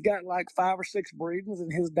now he's got like 5 or 6 breedings,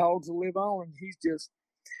 and his dogs will live on, and he's just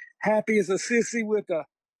happy as a sissy with a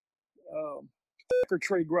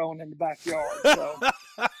tree growing in the backyard. So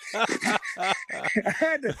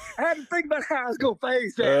had to think about how I was going to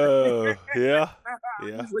phase that. Oh, yeah. I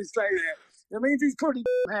usually say that. That means he's pretty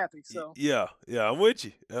happy. So Yeah, I'm with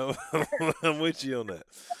you. I'm with you on that.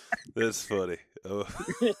 That's funny.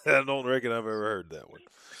 I don't reckon I've ever heard that one.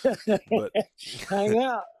 But hang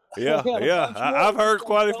out. yeah. I've heard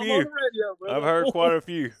quite a few. I've heard quite a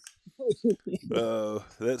few.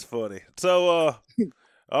 That's funny. So,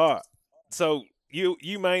 all right. So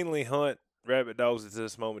you mainly hunt rabbit dogs at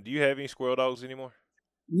this moment. Do you have any squirrel dogs anymore?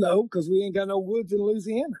 No, because we ain't got no woods in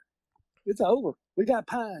Louisiana. It's over. We got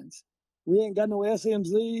pines. We ain't got no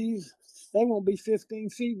SMZs. They won't be 15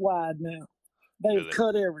 feet wide now. They've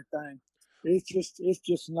cut everything. It's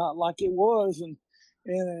just not like it was.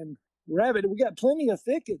 And rabbit, we got plenty of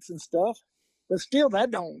thickets and stuff, but still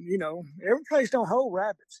that don't, every place don't hold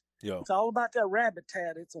rabbits. Yeah. It's all about that rabbit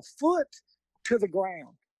tat. It's a foot to the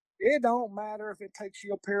ground. It don't matter if it takes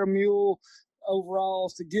you a pair of mule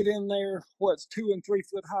overalls to get in there, what's 2 and 3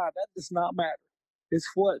 foot high. That does not matter. It's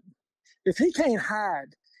if he can't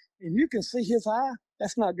hide and you can see his eye,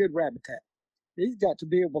 that's not good rabbit tat. He's got to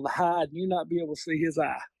be able to hide and you not be able to see his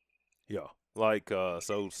eye. Yeah. Like tall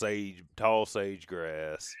sage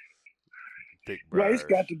grass, thick briars. Right, it's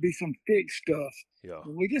got to be some thick stuff. Yeah.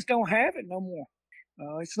 And we just don't have it no more.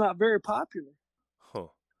 It's not very popular. Huh.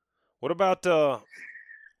 What about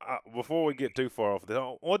before we get too far off,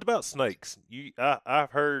 what about snakes?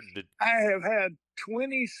 I've heard that I have had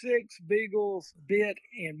 26 beagles bit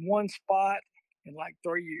in one spot in like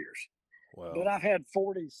 3 years. Wow. But I've had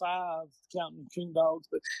 45 counting coon dogs,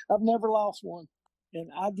 but I've never lost one. And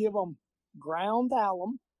I give them ground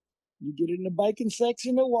alum. You get it in the bacon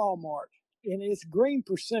section at Walmart, and it's green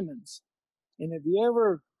persimmons. And if you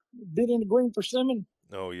ever bit into green persimmon,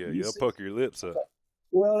 oh yeah, you'll pucker your lips up.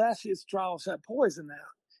 Well, that's just draws that poison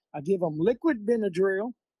out. I give them liquid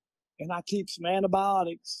Benadryl, and I keep some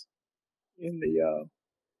antibiotics in the.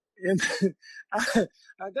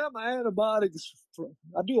 I got my antibiotics.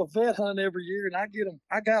 I do a vet hunt every year, and I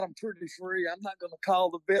got them pretty free. I'm not going to call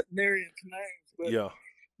the veterinarians names, but yeah,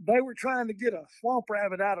 they were trying to get a swamp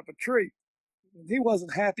rabbit out of a tree. And he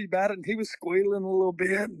wasn't happy about it, and he was squealing a little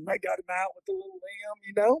bit, and they got him out with the little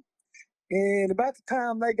limb, And about the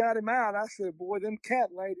time they got him out, I said, boy, them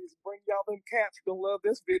cat ladies, bring y'all them cats, are going to love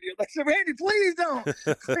this video. They said, Randy, please don't.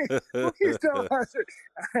 Please don't. I said,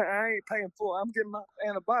 I ain't paying full. I'm getting my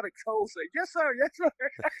antibiotics wholesale. Yes, sir. Yes,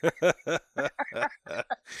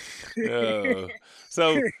 sir.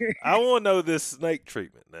 So I want to know this snake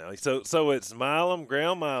treatment now. So it's Milam,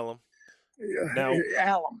 ground Milam. Now,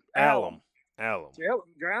 alum.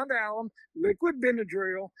 Ground alum, liquid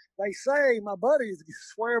Benadryl. They say, my buddies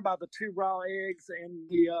swear by the 2 raw eggs and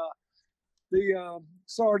the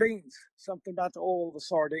sardines. Something about the oil of the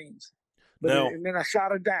sardines. And then a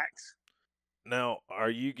shot of Dax. Now,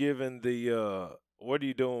 are you giving what are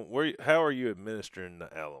you doing? How are you administering the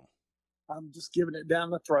alum? I'm just giving it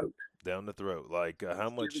down the throat. Down the throat. Like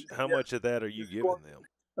how much of that are you giving them?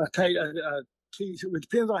 I tell you, it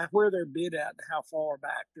depends on where they're bit at and how far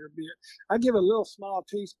back they're bit. I give a little small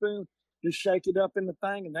teaspoon, just shake it up in the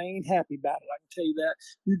thing, and they ain't happy about it. I can tell you that.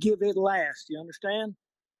 You give it last. You understand?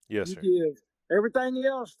 Yes, sir. You give everything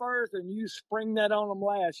else first, and you spring that on them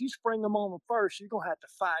last. You spring them on them first, you're going to have to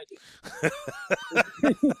fight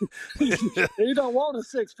it. You don't want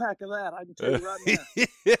a 6-pack of that, I can tell you right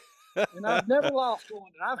now. And I've never lost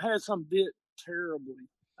one. And I've had some bit terribly.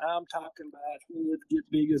 I'm talking about it get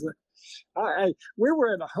big as a. We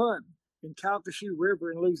were at a hunt in Calcasieu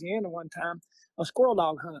River in Louisiana one time, a squirrel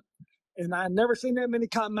dog hunt, and I never seen that many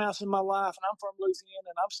cottonmouths in my life. And I'm from Louisiana,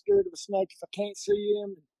 and I'm scared of a snake if I can't see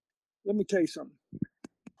him. Let me tell you something.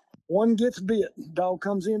 One gets bit, dog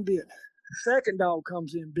comes in bit. Second dog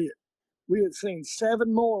comes in bit. We had seen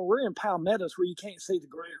 7 more. We're in palmettos where you can't see the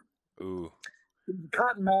ground. Ooh.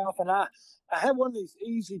 Cottonmouth, and I had one of these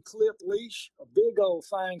easy clip leash, a big old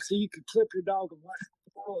thing, so you could clip your dog and watch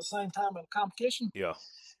the ball at the same time in a competition. Yeah.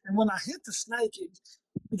 And when I hit the snake, it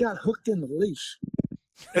got hooked in the leash.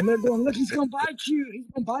 And they're going, look, he's going to bite you. He's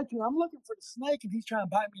going to bite you. And I'm looking for the snake, and he's trying to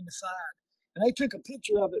bite me in the side. And they took a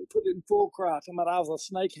picture of it and put it in full crotch. I was a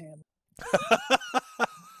snake handler.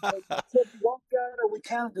 One guy, we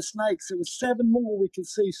counted the snakes. There was 7 more we could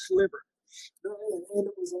see sliver. And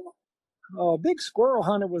it was a big squirrel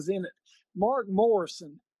hunter was in it. Mark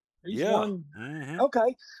Morrison. He's one. Mm-hmm.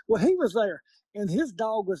 Okay. Well, he was there, and his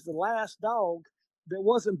dog was the last dog that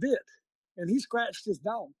wasn't bit, and he scratched his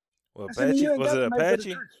dog. Well, Apache, was it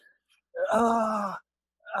Apache? I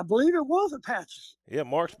believe it was Apache. Yeah,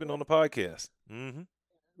 Mark's been on the podcast. Mm-hmm.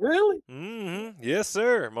 Really? Mm-hmm. Yes,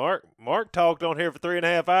 sir. Mark talked on here for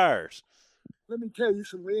 3.5 hours. let me tell you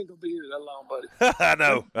something. We ain't gonna be here that long, buddy. I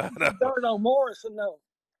know. Darn on Morrison, no.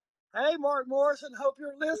 Hey, Mark Morrison, hope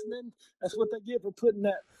you're listening. That's what they get for putting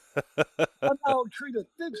that. My dog treated a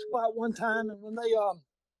thick spot one time, and when they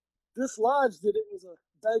dislodged it, it was a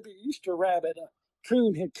baby Easter rabbit a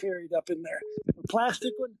coon had carried up in there, a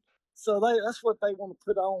plastic one. So that's what they want to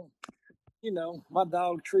put on. You know, my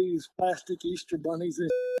dog trees plastic Easter bunnies. And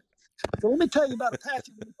so let me tell you about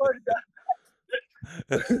Apache when he first got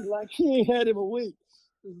like he ain't had him a week.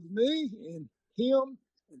 It was me and him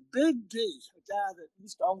and Big D, a guy that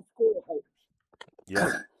used to own squirrel haters.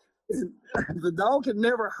 Yeah. The dog had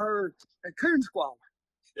never heard a coon squalor.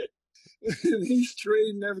 And he's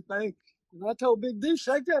treating and everything. And I told Big D,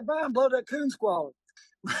 shake that vine and blow that coon squalor.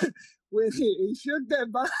 When he shook that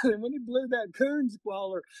vine and when he blew that coon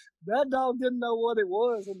squalor, that dog didn't know what it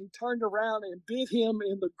was, and he turned around and bit him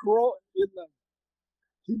in the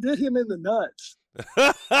he bit him in the nuts.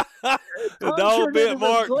 The dog bit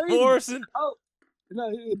Mark Morrison? Oh,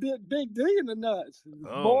 no, he bit Big D in the nuts.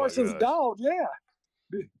 Oh, Morrison's dog, yeah.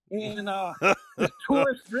 And tore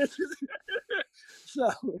his britches.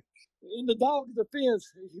 So, in the dog's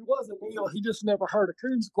defense, he wasn't ill. He just never heard a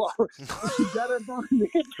coon squalor. He got it on the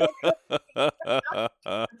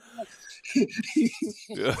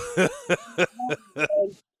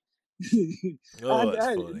Oh, that's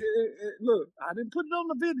funny. Look, I didn't put it on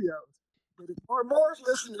the videos, but if Mark Morris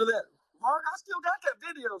listened to that, Mark, I still got that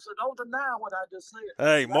video, so don't deny what I just said.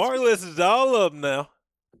 Hey, Mark listens to all of them now.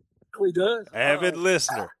 He does. Avid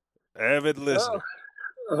listener. Avid listener.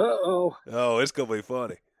 Uh-oh. Oh, it's gonna be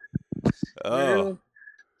funny. Oh. Yeah.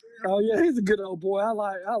 Oh yeah, he's a good old boy. I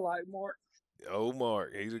like Mark. Oh,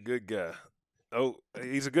 Mark, he's a good guy. Oh,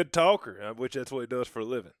 he's a good talker, which that's what he does for a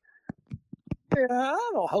living. Yeah,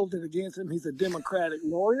 I don't hold it against him. He's a Democratic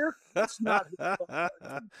lawyer. That's not his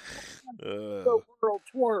the world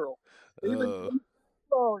twirl.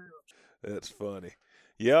 That's funny.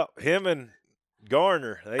 Yep, him and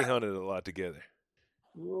Garner, they hunted a lot together.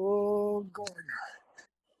 Oh, Garner.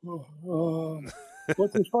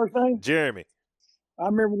 What's his first name? Jeremy. I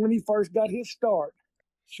remember when he first got his start.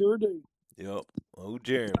 Sure do. Yep. Oh,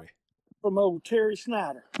 Jeremy. From old Terry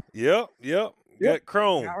Snyder. Yep. Got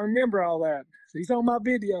chrome. I remember all that. He's on my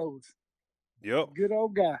videos. Yep. Good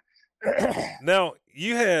old guy. Now,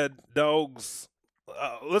 you had dogs.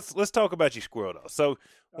 Let's talk about your squirrel dogs. So,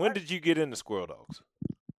 when did you get into squirrel dogs?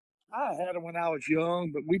 I had them when I was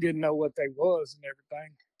young, but we didn't know what they was and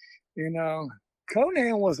everything. And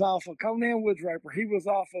Conan Woodraper, he was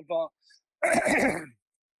off of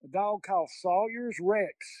a dog called Sawyer's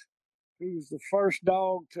Rex, who was the first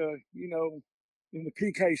dog to, in the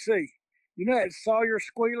PKC. You know that Sawyer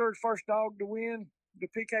Squealer, first dog to win the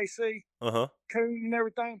PKC? Uh-huh. Coon and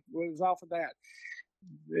everything? Well, it was off of that.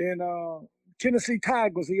 And Tennessee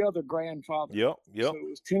Tig was the other grandfather. Yep. So it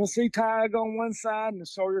was Tennessee Tig on one side and the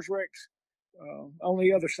Sawyer's Rex on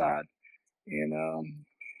the other side. And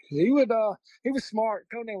he was smart.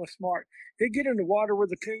 Conan was smart. He'd get in the water with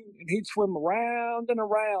the coon and he'd swim around and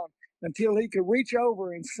around until he could reach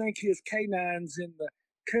over and sink his canines in the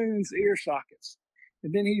coon's ear sockets.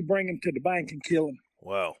 And then he'd bring him to the bank and kill him.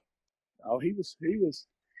 Wow. Oh, he was.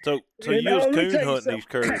 So you was coon hunting these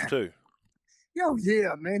curs too? Oh,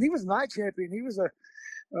 yeah, man. He was night champion. He was a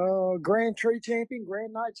grand tree champion,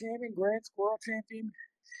 grand night champion, grand squirrel champion.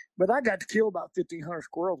 But I got to kill about 1,500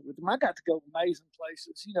 squirrels with him. I got to go to amazing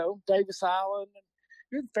places, Davis Island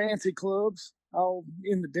and fancy clubs all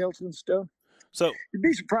in the Delta and stuff. So you'd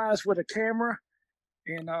be surprised with a camera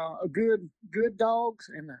and a good dogs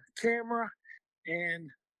and a camera and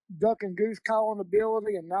duck and goose calling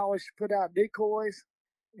ability and knowledge to put out decoys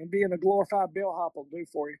and being a glorified bellhop will do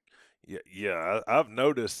for you. Yeah. I've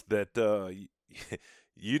noticed that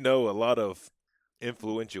you know a lot of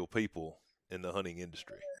influential people in the hunting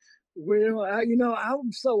industry. Well,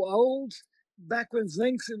 I'm so old. Back when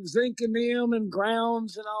Zink and them and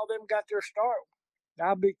Grounds and all them got their start,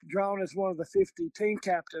 I'll be drawn as one of the 50 team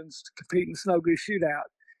captains to compete in Snow Goose Shootout.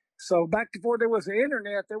 So back before there was the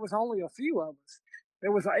internet, there was only a few of us.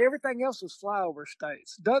 There was everything else was flyover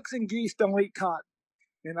states. Ducks and geese don't eat cotton.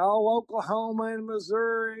 And all Oklahoma and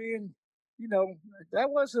Missouri and, that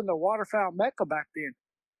wasn't a waterfowl mecca back then.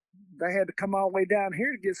 They had to come all the way down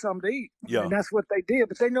here to get something to eat. Yeah. And that's what they did,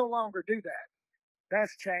 but they no longer do that.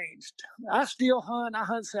 That's changed. I still hunt. I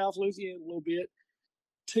hunt South Louisiana a little bit.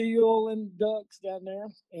 Teal and ducks down there.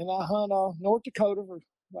 And I hunt North Dakota for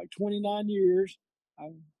like 29 years. I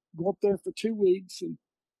go up there for 2 weeks. And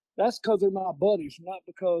that's because they're my buddies, not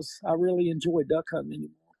because I really enjoy duck hunting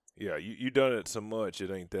anymore. Yeah, you done it so much,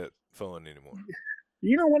 it ain't that fun anymore.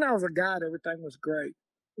 When I was a guide, everything was great.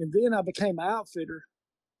 And then I became an outfitter.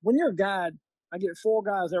 When you're a guide, I get 4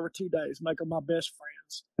 guys every 2 days, make them my best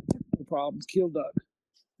friends. No problems, kill duck.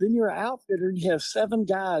 Then you're an outfitter and you have 7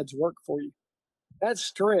 guides work for you. That's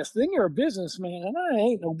stress. Then you're a businessman, and I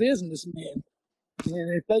ain't no businessman.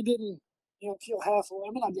 And if they didn't, kill half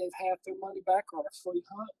of them, I gave half their money back or a free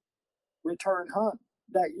hunt, return hunt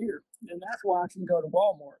that year. And that's why I can go to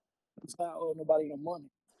Walmart. Because I owe nobody no money.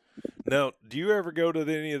 Now, do you ever go to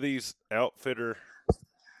any of these outfitter,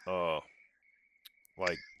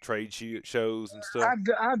 like trade shows and stuff?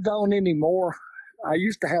 I don't anymore. I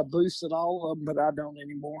used to have booths at all of them, but I don't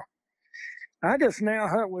anymore. I just now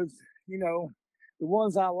hunt with, the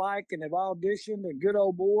ones I like and have auditioned and good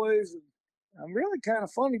old boys. And I'm really kind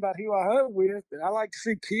of funny about who I hunt with. And I like to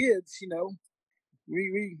see kids,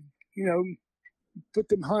 we put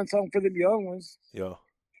them hunts on for them young ones. Yeah.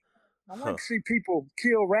 I like to see people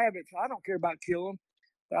kill rabbits. I don't care about killing,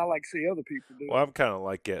 but I like to see other people do it. Well, I'm kind of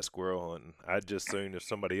like that squirrel hunting. I just soon if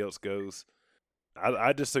somebody else goes,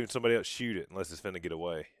 I just soon somebody else shoot it unless it's finna get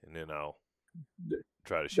away, and then I'll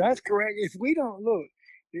try to shoot That's it. correct. If we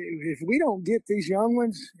don't get these young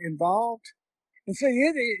ones involved, and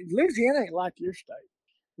see, Louisiana ain't like your state.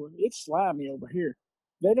 Well, it's slimy over here.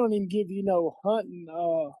 They don't even give you no hunting.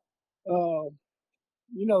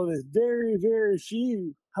 There's very, very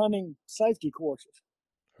few hunting safety courses.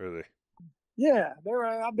 Really? Yeah,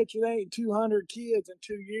 I bet you there ain't 200 kids in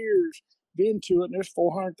 2 years been to it, and there's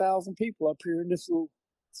 400,000 people up here in this little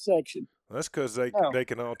section. Well, that's because they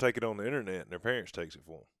can all take it on the internet, and their parents takes it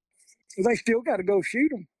for them. They still got to go shoot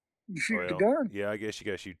them. Shoot the gun. Yeah, I guess you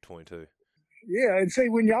got to shoot 22. Yeah, and see,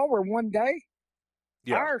 when y'all were one day,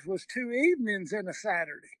 yeah. Ours was 2 evenings and a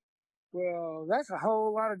Saturday. Well, that's a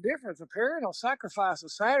whole lot of difference. A parent will sacrifice a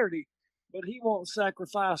Saturday, but he won't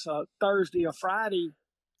sacrifice a Thursday or Friday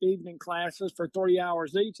evening classes for 3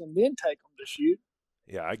 hours each and then take them to shoot.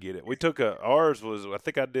 Yeah, I get it. We took ours was, I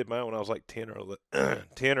think I did mine when I was like 10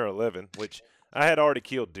 or 11, which I had already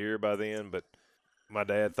killed deer by then, but my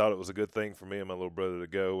dad thought it was a good thing for me and my little brother to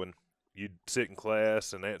go, and you'd sit in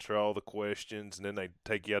class and answer all the questions, and then they'd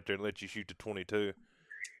take you out there and let you shoot to 22.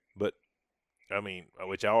 But, I mean,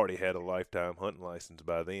 which I already had a lifetime hunting license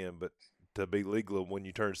by then, but to be legal when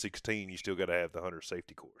you turn 16, you still got to have the hunter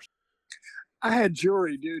safety course. I had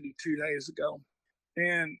jury duty 2 days ago,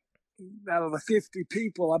 and out of the 50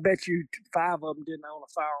 people, I bet you 5 of them didn't own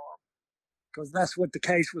a firearm, because that's what the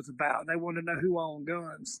case was about. They wanted to know who owned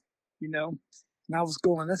guns, And I was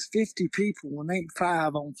going, that's 50 people and ain't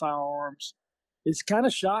 5 on firearms. It's kind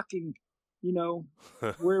of shocking,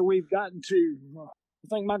 where we've gotten to. I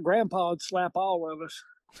think my grandpa would slap all of us.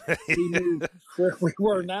 He knew where we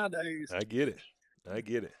were nowadays. I get it.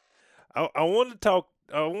 I wanted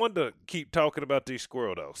to keep talking about these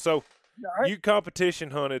squirrel dogs. So you competition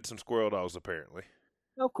hunted some squirrel dogs, apparently.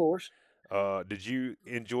 Of course. Did you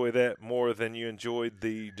enjoy that more than you enjoyed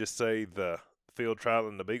the field trial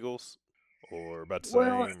and the beagles, or about the same?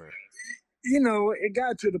 Or? It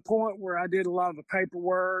got to the point where I did a lot of the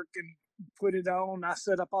paperwork and put it on. I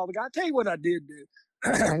set up all the guys. I'll tell you what I did do.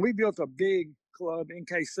 We built a big club in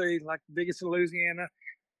KC, like the biggest in Louisiana,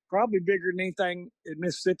 probably bigger than anything in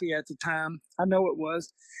Mississippi at the time. I know it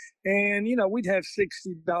was. And, we'd have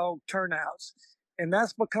 60 dog turnouts. And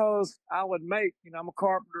that's because I would make, I'm a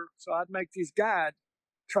carpenter, so I'd make these guide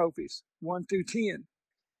trophies, 1 through 10.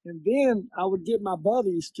 And then I would get my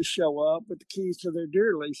buddies to show up with the keys to their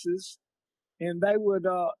deer leases, and they would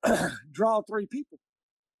draw 3 people.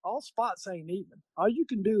 All spots ain't even. All you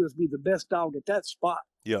can do is be the best dog at that spot.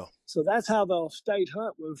 Yeah. So that's how the state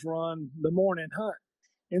hunt was run, the morning hunt.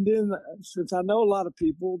 And then, since I know a lot of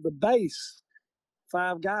people, the base,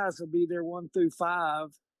 5 guys will be there 1 through 5.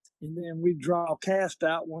 And then we draw cast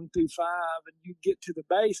out 1 through 5. And you get to the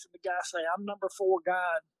base, and the guy say, I'm number 4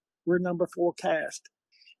 guide. We're number 4 cast.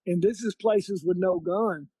 And this is places with no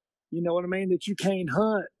gun. You know what I mean? That you can't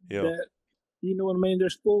hunt. Yeah. That, you know what I mean? They're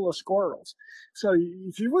full of squirrels. So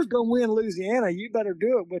if you was going to win Louisiana, you better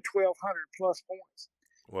do it with 1,200 plus points.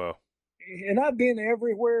 Wow. And I've been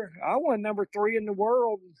everywhere. I won number 3 in the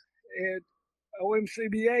world at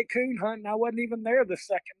OMCBA coon hunting. I wasn't even there the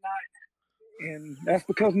second night. And that's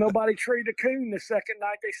because nobody treated a coon the second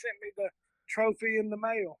night. They sent me the trophy in the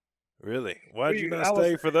mail. Really? Why did you not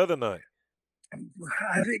stay for the other night?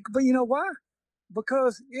 I think, but you know why?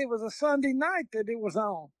 Because it was a Sunday night that it was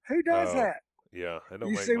on. Who does that? Yeah, it don't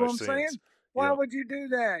you make see much what I'm sense. saying? Why would you do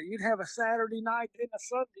that? You'd have a Saturday night and a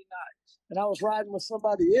Sunday night. And I was riding with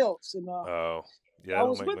somebody else. And yeah, that I don't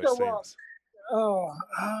was make with much the sense.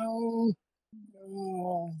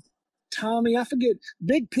 Tommy, I forget,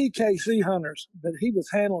 big PKC hunters, but he was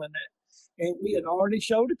handling it. And we had already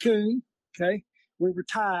showed a coon. Okay, we were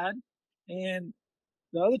tied, and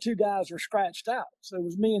The other 2 guys were scratched out. So it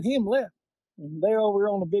was me and him left. And they're over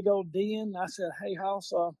on a big old den. I said, hey,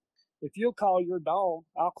 House, if you'll call your dog,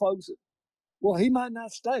 I'll close it. Well, he might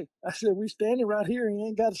not stay. I said, we standing right here and he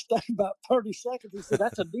ain't got to stay about 30 seconds. He said,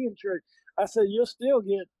 that's a den trick. I said, you'll still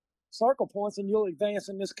get circle points and you'll advance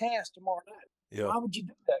in this cast tomorrow night. Yeah. Why would you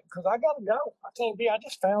do that? Because I got to go. I can't be. I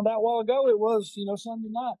just found out a while ago it was, Sunday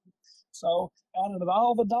night. So out of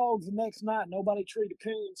all the dogs the next night, nobody treated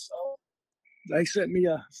coons. So they sent me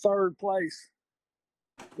a 3rd place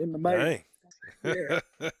in the mail. Yeah.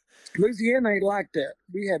 Louisiana ain't like that.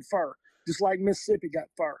 We had fur, just like Mississippi got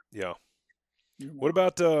fur. Yeah. What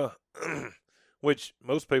about which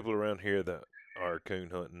most people around here that are coon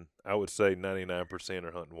hunting, I would say 99%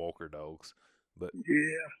 are hunting walker dogs. But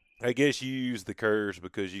yeah, I guess you use the curs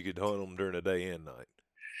because you could hunt them during the day and night.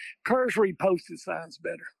 Curs read posted signs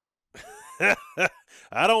better.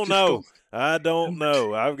 I don't know. I don't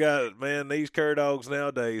know. I've got, man, these cur dogs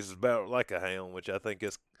nowadays is about like a hound, which I think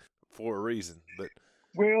is for a reason. But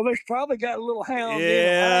well, they've probably got a little hound in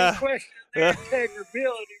them. I ain't questioning their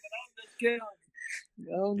integrability, but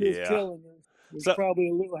I'm just killing them. There's probably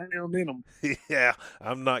a little hound in them. Yeah,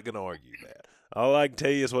 I'm not going to argue that. All I can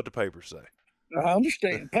tell you is what the papers say. I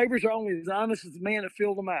understand. Papers are only as honest as the man that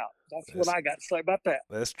filled them out. That's what I got to say about that.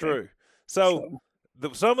 That's true. So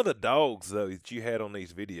some of the dogs, though, that you had on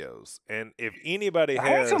these videos, and if anybody I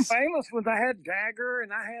had some famous ones. I had Dagger,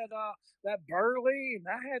 and I had that Burley, and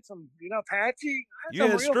I had some, Apache. You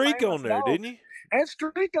had Streak on there, didn't you? I had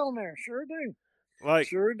Streak on there. Sure do.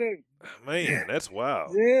 Sure do. Man, that's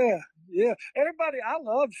wild. Yeah. Everybody, I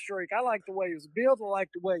love Streak. I like the way he was built. I like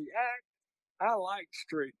the way he acted. I like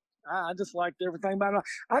Streak. I just liked everything about it.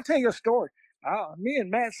 I'll tell you a story. Me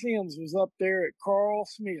and Matt Sims was up there at Carl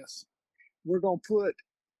Smith's. We're going to put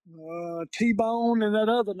T-Bone and that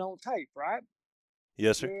other on tape, right?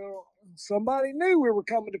 Yes, sir. Well, somebody knew we were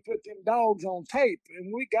coming to put them dogs on tape.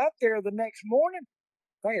 And we got there the next morning.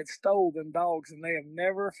 They had stole them dogs, and they have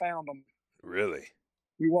never found them. Really?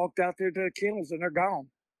 We walked out there to the kennels, and they're gone.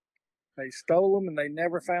 They stole them, and they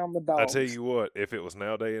never found the dogs. I tell you what, if it was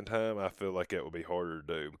nowadays in time, I feel like that would be harder to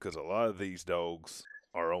do because a lot of these dogs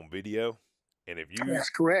are on video. And if you... That's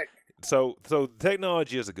correct. So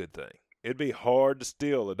technology is a good thing. It'd be hard to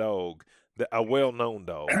steal a dog, a well-known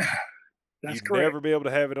dog. That's You'd correct. never be able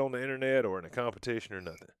to have it on the internet or in a competition or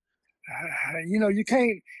nothing. You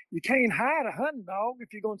can't hide a hunting dog.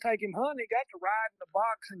 If you're going to take him hunting, he got to ride in the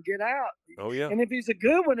box and get out. Oh, yeah. And if he's a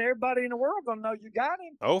good one, everybody in the world going to know you got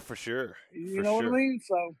him. Oh, for sure. You know what I mean?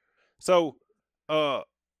 So,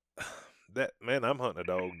 that, man, I'm hunting a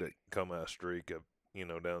dog that come out of Streak of,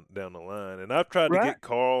 down the line. And I've tried to get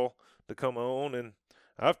Carl to come on, and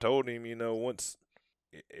I've told him, once,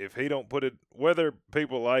 if he don't put it, whether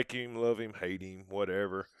people like him, love him, hate him,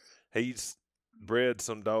 whatever, he's bred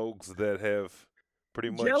some dogs that have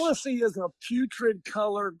pretty much... Jealousy is a putrid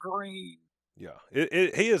color green. Yeah.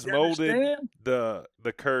 He has molded the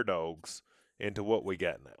cur dogs into what we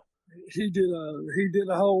got now. He did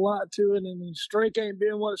a whole lot to it, and Streak ain't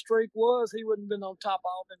been what Streak was. He wouldn't been on top of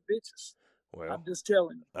all them bitches. Well, I'm just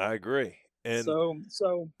telling you. I agree. And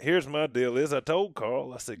so here's my deal is I told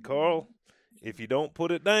Carl, I said, Carl, if you don't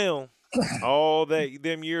put it down, all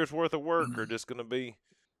them years worth of work are just going to be,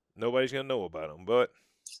 nobody's going to know about them. But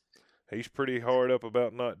he's pretty hard up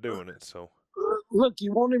about not doing it. So look,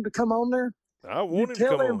 you want him to come on there? I want him to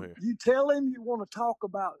come on here. You tell him you want to talk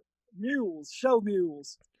about mules, show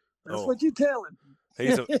mules. That's what you tell him.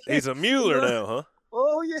 He's a muler now, huh?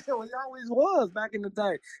 Oh, yeah, well, he always was back in the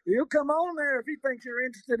day. He'll come on there if he thinks you're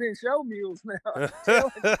interested in show mules now.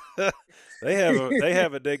 They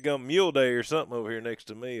have a dead-gum mule day or something over here next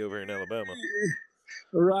to me over here in Alabama.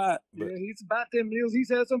 Right. But, yeah, he's about them mules. He's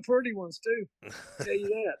had some pretty ones, too. I'll tell you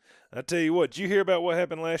that. I tell you what, did you hear about what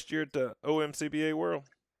happened last year at the OMCBA World?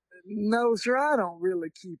 No, sir, I don't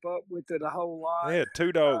really keep up with it a whole lot. They had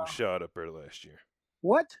 2 dogs shot up there last year.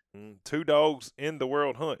 What? 2 dogs in the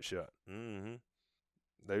World Hunt shot. Mm-hmm.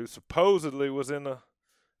 They supposedly was in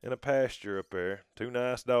a pasture up there. 2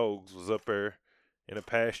 nice dogs was up there in a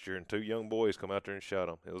pasture, and 2 young boys come out there and shot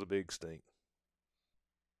them. It was a big stink.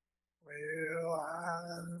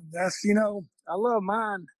 Well, that's, I love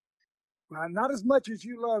mine. Not as much as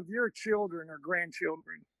you love your children or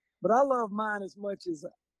grandchildren, but I love mine as much as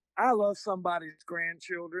I love somebody's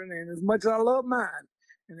grandchildren and as much as I love mine.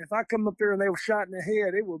 And if I come up there and they were shot in the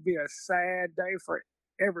head, it would be a sad day for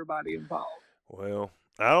everybody involved. Well,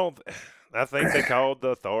 I think they called the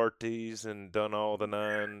authorities and done all the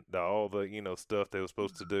stuff they were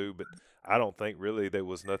supposed to do, but I don't think really there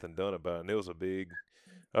was nothing done about it. And it was a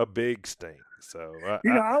big stink. So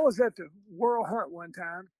I was at the World Hunt one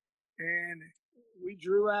time, and we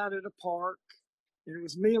drew out at a park. And it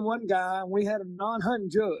was me and one guy, and we had a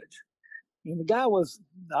non-hunting judge. And the guy I was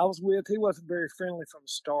with, he wasn't very friendly from the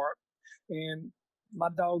start. And my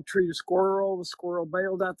dog treated a squirrel. The squirrel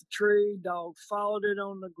bailed out the tree. Dog followed it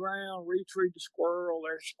on the ground, retrieved the squirrel.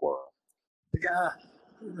 There's squirrel.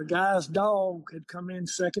 The guy's dog had come in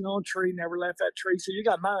second on the tree, never left that tree. So you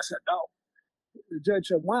got minus that dog. The judge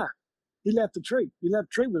said, why? He left the tree. He left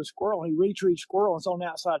the tree with a squirrel. He retrieved squirrel. It's on the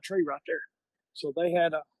outside tree right there. So they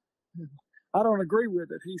had I don't agree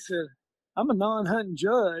with it. He said, I'm a non-hunting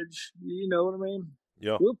judge. You know what I mean?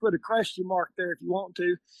 Yeah. We'll put a question mark there if you want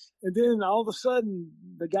to. And then all of a sudden,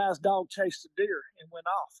 the guy's dog chased a deer and went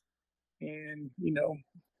off. And,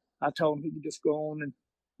 I told him he could just go on and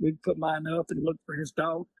we'd put mine up and look for his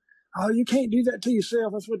dog. Oh, you can't do that to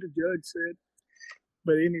yourself. That's what the judge said.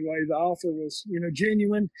 But anyway, the offer was,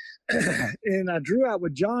 genuine. And I drew out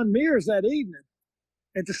with John Mears that evening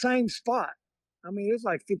at the same spot. I mean, it was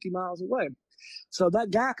like 50 miles away. So that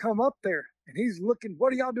guy come up there and he's looking,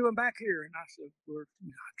 what are y'all doing back here? And I said,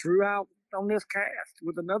 I drew out on this cast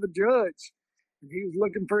with another judge. And he was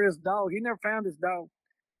looking for his dog. He never found his dog.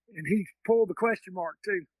 And he pulled the question mark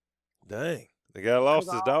too. Dang. The guy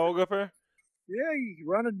lost his dog up there? Yeah, he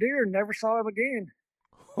run a deer and never saw him again.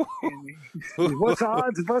 And what's the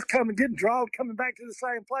odds of us getting drawn, coming back to the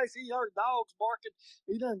same place? He heard dogs barking.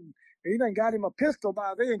 He done got him a pistol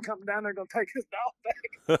by then, coming down there going to take his dog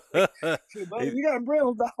back. Said, you got a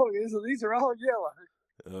brindle dog. These are all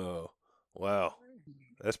yellow. Oh, wow.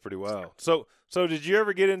 That's pretty wild. So did you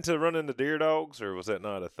ever get into running the deer dogs, or was that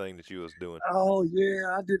not a thing that you was doing? Oh,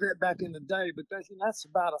 yeah, I did that back in the day, but that's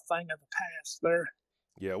about a thing of the past there.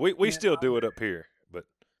 Yeah, we still do it up here, but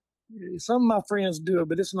some of my friends do it,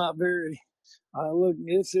 but it's not very. Look,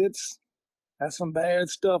 that's some bad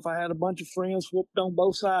stuff. I had a bunch of friends whooped on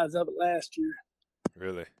both sides of it last year.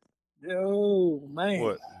 Really? Oh man!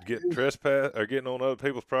 What? Trespass or getting on other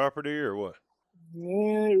people's property or what?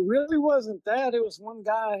 Yeah, it really wasn't that. It was one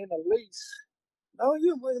guy in a lease. Oh,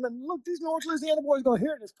 look, these North Louisiana boys gonna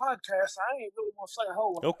hear this podcast. I ain't really gonna say a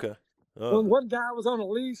whole lot. Okay. One guy was on a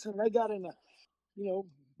lease and they got in a,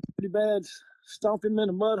 pretty bad stomp him in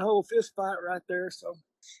a mud hole fist fight right there. So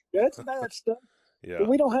that's bad stuff. Yeah. But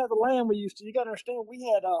we don't have the land we used to. You got to understand, we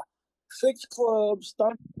had 6 clubs,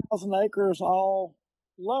 30,000 acres, all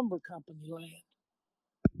lumber company land.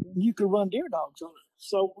 You could run deer dogs on it.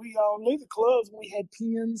 So we all knew the clubs. We had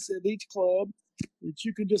pens at each club that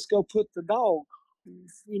you could just go put the dog,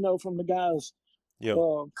 from the guy's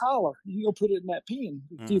collar. You go put it in that pen.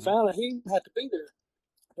 If you found it, he didn't have to be there.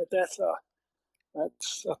 But that's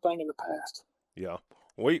a thing in the past. Yeah.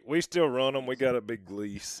 We still run them. We got a big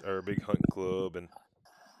lease or a big hunting club, and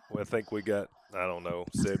I think we got,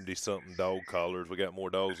 70-something dog collars. We got more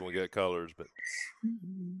dogs than we got collars.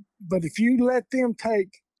 But if you let them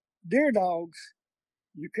take deer dogs,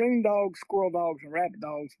 your coon dogs, squirrel dogs, and rabbit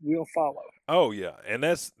dogs will follow. Oh yeah, and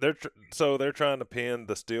they're trying to pin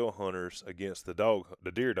the still hunters against the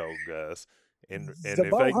deer dog guys, and if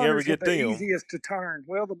they can ever get them, the easiest to turn.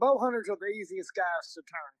 Well, the bow hunters are the easiest guys to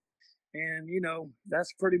turn. And,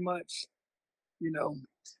 that's pretty much,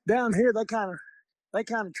 down here, they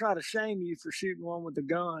kind of try to shame you for shooting one with a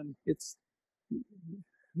gun.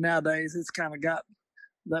 Nowadays, it's kind of got,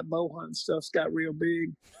 that bow hunting stuff's got real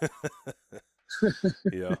big.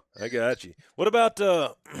 Yeah, I got you. What about,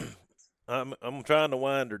 I'm trying to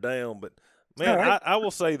wind her down, but man, right. I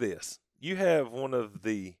will say this. You have one of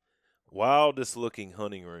the wildest looking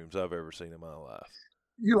hunting rooms I've ever seen in my life.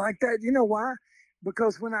 You like that? You know why?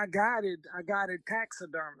 Because when I guided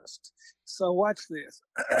taxidermist. So watch this.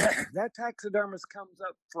 That taxidermist comes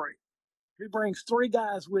up free. He brings 3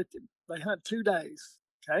 guys with him. They hunt 2 days.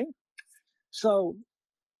 Okay. So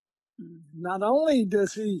not only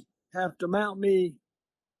does he have to mount me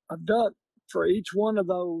a duck for each one of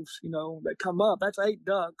those, that come up, that's 8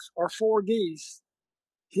 ducks or 4 geese.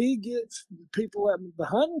 He gets people at the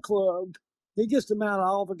hunting club, he gets to mount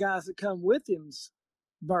all the guys that come with him's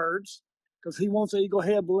birds. Because he wants an eagle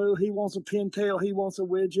head blue, he wants a pintail, he wants a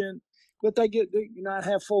widgeon. But they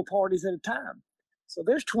have full parties at a time. So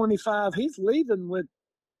there's 25. He's leaving with,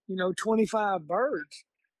 25 birds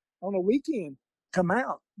on a weekend to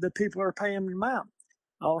mount that people are paying him to mount.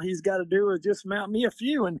 All he's got to do is just mount me a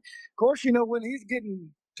few. And of course, when he's getting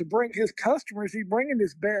to bring his customers, he's bringing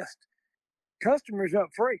his best customers up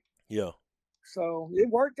free. Yeah. So it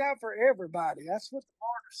worked out for everybody. That's what the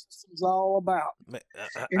barter system's all about.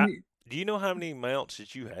 Man, do you know how many mounts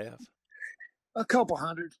that you have? A couple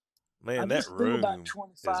hundred. Man, that room is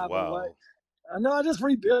wild. I know I just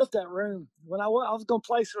rebuilt that room. When I was going to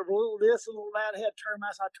place it a little this, a little that, had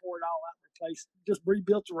termites. I tore it all out and replaced it. Just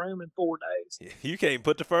rebuilt the room in 4 days. You can't even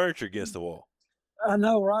put the furniture against the wall. I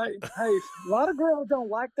know, right? Hey, a lot of girls don't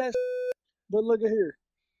like that, but look at here.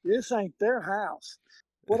 This ain't their house.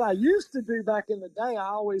 What I used to do back in the day, I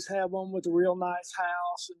always had one with a real nice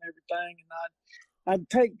house and everything, and I'd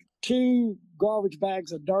take 2 garbage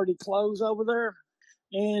bags of dirty clothes over there,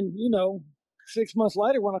 and 6 months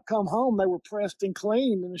later, when I come home, they were pressed and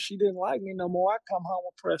clean, and if she didn't like me no more, I come home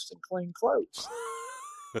with pressed and clean clothes.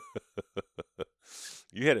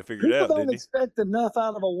 You had it figured out, didn't you? People don't expect enough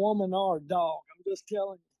out of a woman or a dog. I'm just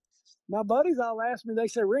telling you. My buddies all ask me, they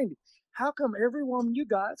say, Randy, how come every woman you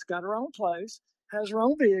got's got her own place, has her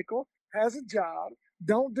own vehicle, has a job,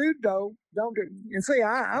 don't do dope, don't do... And see,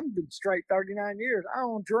 I've been straight 39 years. I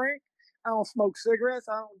don't drink. I don't smoke cigarettes.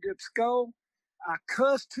 I don't get skull. I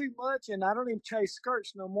cuss too much, and I don't even chase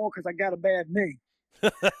skirts no more because I got a bad knee.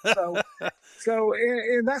 And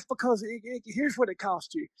that's because here's what it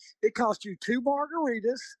costs you. It costs you 2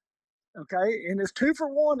 margaritas, okay, and it's 2 for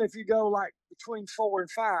 1 if you go like between 4 and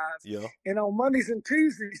 5. Yeah. And on Mondays and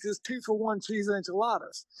Tuesdays, it's 2 for 1 cheese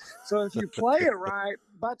enchiladas. So if you play it right,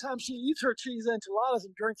 by the time she eats her cheese enchiladas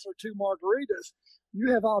and drinks her 2 margaritas,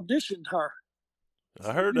 you have auditioned her.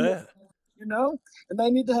 I heard that. And they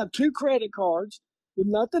need to have 2 credit cards with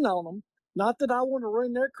nothing on them. Not that I want to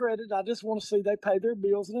ruin their credit. I just want to see they pay their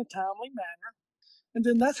bills in a timely manner. And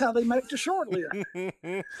then that's how they make the short list.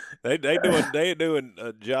 they doing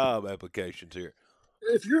job applications here.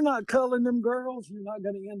 If you're not culling them girls, you're not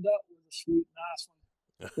going to end up with a sweet, nice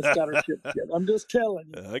one that's got her shit together. I'm just telling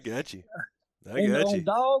you. I got you. On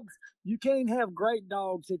dogs, you can't have great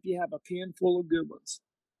dogs if you have a pen full of good ones.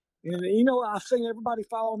 And, I've seen everybody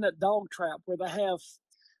fall in that dog trap where they have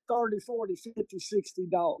 30, 40, 50, 60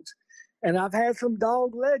 dogs. And I've had some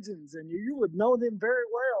dog legends, and you would know them very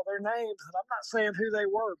well, their names, and I'm not saying who they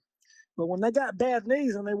were. But when they got bad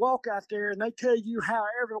knees and they walk out there and they tell you how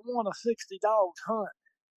every one of 60 dogs hunt,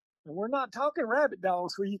 and we're not talking rabbit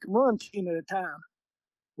dogs where you can run 10 at a time.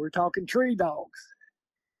 We're talking tree dogs.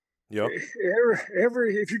 Yep.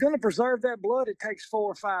 If you're going to preserve that blood, it takes 4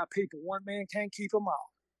 or 5 people. One man can't keep them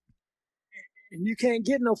all. And you can't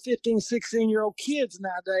get no 15, 16-year-old kids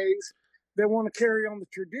nowadays that want to carry on the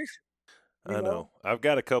tradition. I know. I've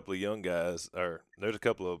got a couple of young guys, or there's a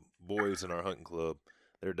couple of boys in our hunting club.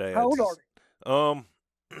 Their dads. How old are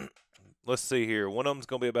they? Let's see here. One of them's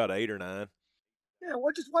going to be about 8 or 9. Yeah,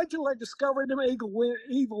 well, just wait till they discover them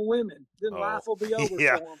evil women. Then life will be over for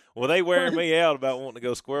them. Well, they wearing me out about wanting to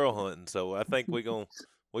go squirrel hunting, so I think we're gonna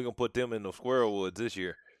put them in the squirrel woods this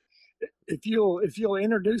year. If you'll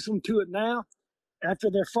introduce them to it now, after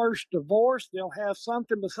their first divorce, they'll have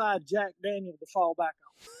something besides Jack Daniel to fall back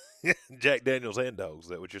on. Jack Daniels and dogs. Is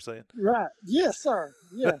that what you're saying? Right. Yes, sir.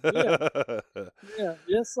 Yeah. Yeah.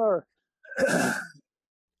 Yes, sir.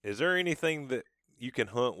 Is there anything that you can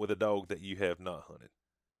hunt with a dog that you have not hunted?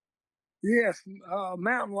 Yes,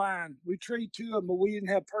 mountain lion. We treed 2 of them, but we didn't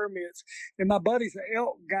have permits. And my buddy's an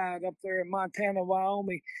elk guide up there in Montana,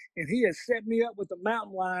 Wyoming, and he has set me up with a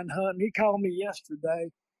mountain lion hunt. And he called me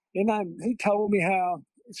yesterday, and he told me how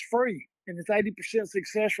it's free and it's 80%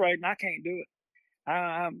 success rate, and I can't do it.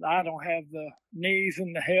 I don't have the knees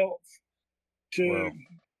and the health to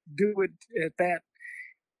do it at that.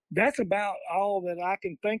 That's about all that I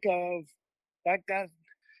can think of. That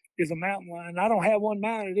is a mountain lion. I don't have one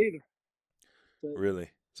mounted either. So,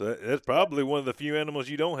 really? So that's probably one of the few animals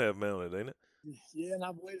you don't have mounted, ain't it? Yeah, and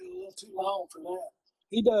I've waited a little too long for that.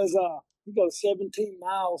 He goes 17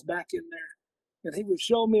 miles back in there. And he was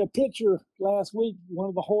showing me a picture last week. One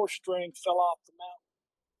of the horse strings fell off the mountain.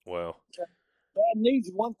 Wow. Okay. Bad needs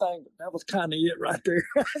one thing, but that was kind of it right there.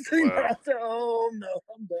 I said, oh, no,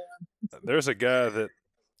 I'm done. There's a guy that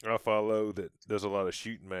I follow that does a lot of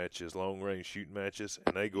shooting matches, long-range shooting matches,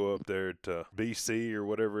 and they go up there to BC or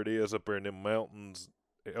whatever it is, up there in them mountains,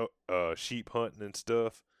 sheep hunting and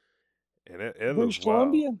stuff. And it British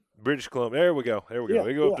Columbia? British Columbia. There we go. Yeah,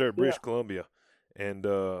 they go up there to British Columbia and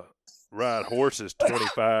ride horses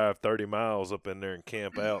 25, 30 miles up in there and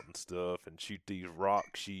camp out and stuff and shoot these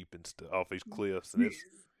rock sheep and stuff off these cliffs. And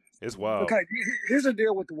it's wild. Okay, here's the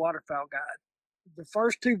deal with the waterfowl guide. The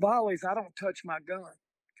first 2 volleys, I don't touch my gun,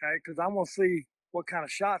 okay, because I want to see what kind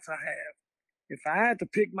of shots I have. If I had to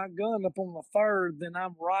pick my gun up on the 3rd, then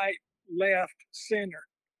I'm right, left, center.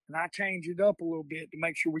 And I change it up a little bit to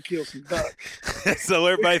make sure we kill some ducks. So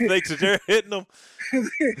everybody thinks that you're hitting them.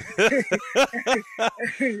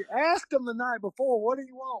 Ask them the night before, what do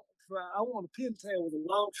you want? I want a pintail with a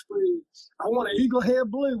long spread. I want an eagle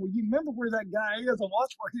head blue. Well, you remember where that guy is and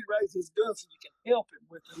watch where he raises his gun so you can help him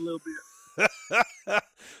with it a little bit.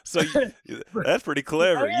 So that's pretty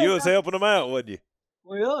clever. You was helping them out, wasn't you?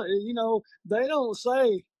 Well, they don't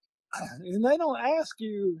say, and they don't ask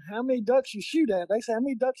you how many ducks you shoot at. They say how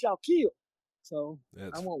many ducks y'all kill. So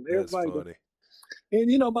I want everybody funny.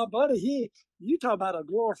 And my buddy, you talk about a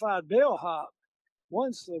glorified bellhop.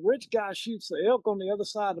 Once the rich guy shoots the elk on the other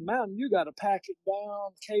side of the mountain, you got to pack it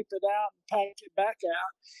down, cape it out, and pack it back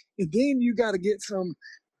out. And then you got to get some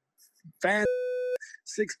fat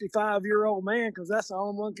 65-year-old man, because that's the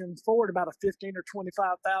only one can afford about a $15,000 or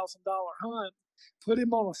 $25,000 hunt. Put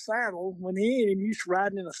him on a saddle when he ain't used to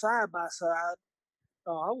riding in a side by side.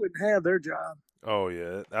 I wouldn't have their job. Oh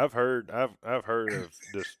yeah, I've heard of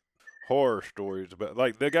just horror stories about,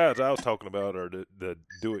 like, the guys I was talking about are the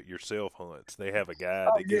do-it-yourself hunts. They have a guy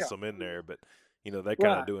that gets them in there, but they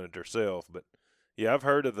kind of doing it themselves. But yeah, I've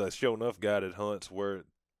heard of the show enough guided hunts where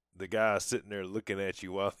the guy's sitting there looking at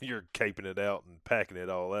you while you're caping it out and packing it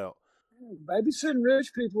all out. Babysitting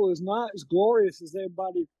rich people is not as glorious as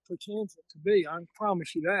everybody pretends it to be. I can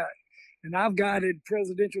promise you that. And I've guided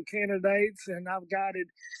presidential candidates, and I've guided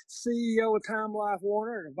CEO of Time Life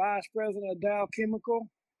Warner and vice president of Dow Chemical.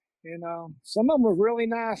 And some of them were really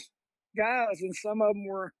nice guys, and some of them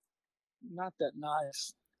were not that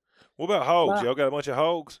nice. What about hogs? Y'all got a bunch of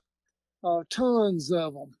hogs? Tons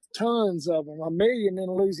of them. 1 million in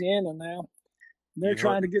Louisiana now. They're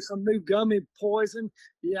trying to get some new gummy poison.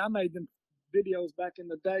 Yeah, I made them videos back in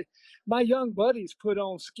the day. My young buddies put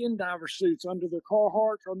on skin diver suits under their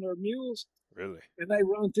Carhartts on their mules. Really? And they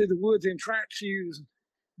run through the woods in track shoes,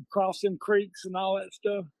 cross them creeks and all that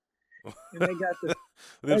stuff. And they got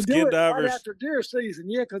them skin divers right after deer season.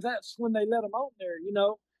 Yeah, because that's when they let them on there.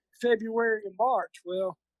 February and March.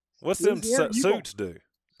 Well, what's them suits do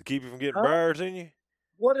to keep you from getting briars in you?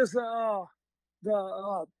 What is the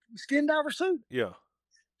skin diver suit? Yeah,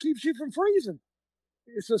 keeps you from freezing.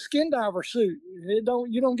 It's a skin diver suit. You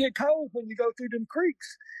don't get cold when you go through them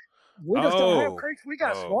creeks. We just don't have creeks. We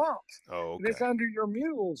got swamps. Oh, okay. And it's under your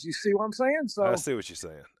mules. You see what I'm saying? So I see what you're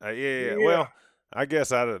saying. Yeah. Well, I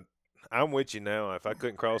guess I'm with you now. If I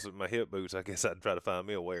couldn't cross it with my hip boots, I guess I'd try to find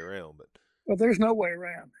me a way around. But there's no way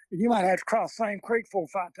around. You might have to cross the same creek 4 or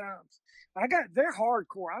 5 times. They're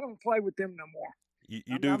hardcore. I don't play with them no more.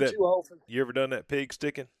 You do that? Too old for them. You ever done that pig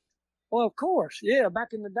sticking? Well, of course. Yeah,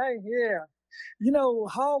 back in the day, yeah.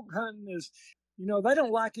 Hog hunting is, they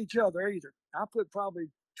don't like each other either. I put probably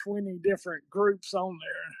 20 different groups on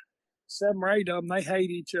there. 7 or 8 of them, they hate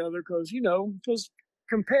each other because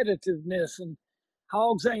competitiveness, and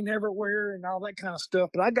hogs ain't everywhere and all that kind of stuff.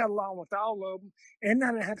 But I got along with all of them, and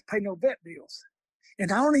I didn't have to pay no vet bills.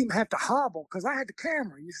 And I don't even have to hobble because I had the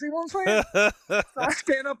camera. You see what I'm saying? So I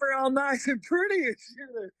stand up there all nice and pretty.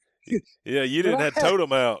 Yeah, you didn't have to tote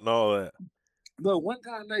them out and all that. But one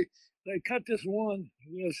time they cut this one.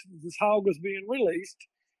 This hog was being released,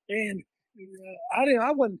 and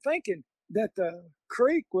I wasn't thinking that the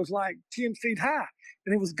creek was like 10 feet high,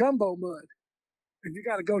 and it was gumbo mud, and you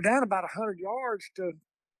got to go down about 100 yards to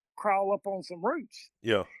crawl up on some roots.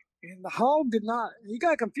 Yeah. And the hog did not. He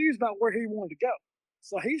got confused about where he wanted to go,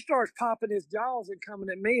 so he starts popping his jaws and coming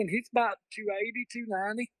at me, and he's about 280,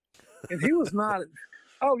 290, and he was not.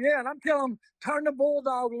 Oh, yeah, and I'm telling him, turn the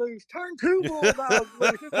bulldog loose. Turn 2 bulldogs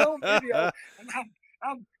loose. It's on video. And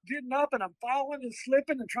I'm getting up, and I'm falling and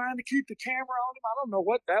slipping and trying to keep the camera on him. I don't know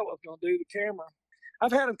what that was going to do, the camera.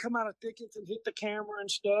 I've had him come out of thickets and hit the camera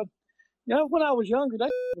and stuff. When I was younger,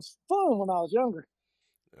 that was fun when I was younger.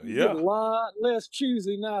 You get a lot less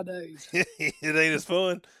choosy nowadays. It ain't as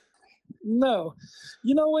fun? No.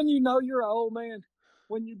 When you're an old man,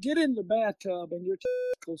 when you get in the bathtub and your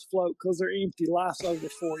testicles float because they're empty, life's over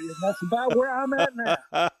for you. And that's about where I'm at now.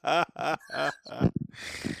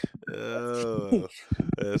 Oh,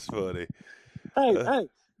 that's funny. Hey,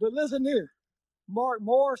 but listen here. Mark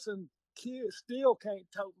Morrison still can't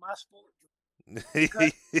tote my sport.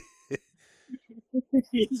 Okay?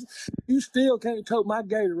 he still can't tote my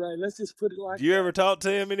Gatorade. Let's just put it like that. Do you ever talk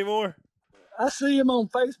to him anymore? I see him on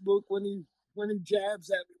Facebook when he jabs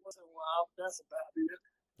at me once in a while. That's about it.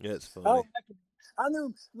 That's funny. I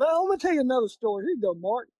knew. Let me tell you another story. Here you go,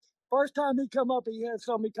 Mark. First time he come up, he had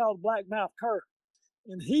something he called blackmouth cur,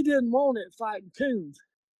 and he didn't want it fighting coons.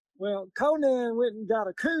 Well, Conan went and got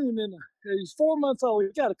a coon he's 4 months old.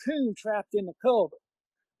 He got a coon trapped in the culvert.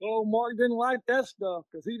 Oh, Mark didn't like that stuff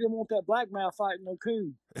because he didn't want that blackmouth fighting no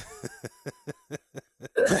coon.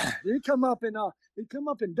 He come up and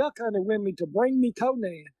duck hunted with me to bring me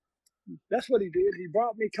Conan. That's what he did. He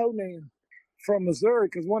brought me Conan from Missouri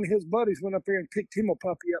because one of his buddies went up there and picked him a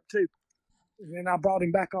puppy up too. And then I brought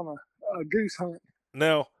him back on a goose hunt.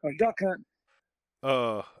 Now, a duck hunt.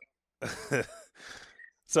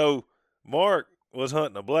 So Mark was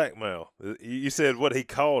hunting a blackmouth. You said what he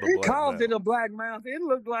called a blackmouth. He called it a blackmouth. It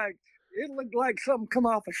looked like something come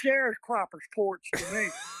off a sharecropper's porch to me.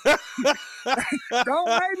 Don't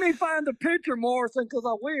make me find the picture, Morrison, because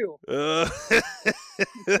I will.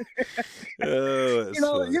 You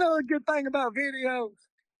know the good thing about videos?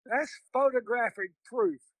 That's photographic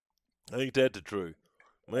proof. Ain't that the truth?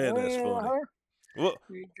 Man, that's funny.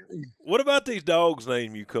 What about these dogs'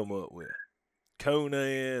 names you come up with?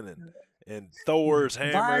 Conan and Thor's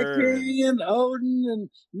hammer. Viking and Odin and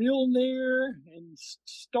Mjolnir and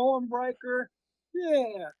Stormbreaker.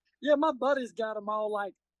 Yeah, my buddies got them all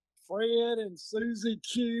like Fred and Susie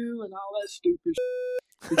Q and all that stupid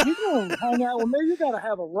shit. If you're going to hang out with me, you got to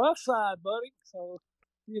have a rough side, buddy. So,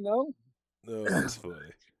 No, that's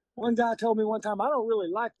funny. One guy told me one time, I don't really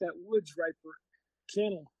like that woods raper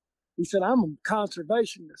kennel. He said, I'm a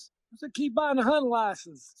conservationist. I said, keep buying a hunting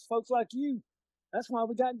license. It's folks like you. That's why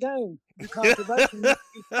we got game. You conservationists.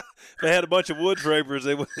 They had a bunch of woods rapers.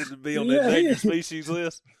 They wanted to be on the endangered species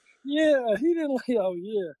list. Yeah, he didn't like, oh,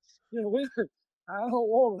 yeah. I don't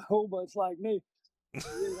want a whole bunch like me.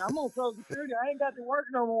 I'm on Social Security. I ain't got to work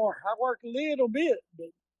no more. I work a little bit, but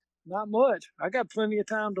not much. I got plenty of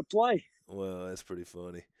time to play. Well, that's pretty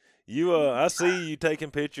funny. I see you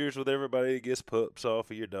taking pictures with everybody that gets pups off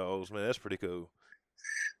of your dogs, man. That's pretty cool.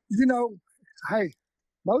 Hey,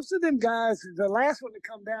 most of them guys, the last one to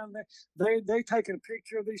come down, they taking a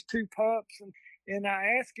picture of these two pups, and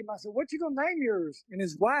I asked him, I said, what you gonna name yours? And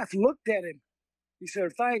his wife looked at him. He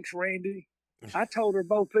said, thanks, Randy. I told her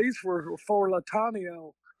both these were for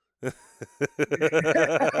Latanio. He done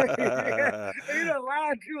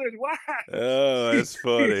lied to his wife. Oh, that's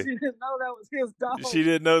funny. She didn't know that was his dog. She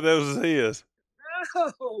didn't know that was his.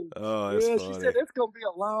 No. Oh, that's funny. She said it's gonna be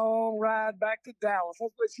a long ride back to Dallas.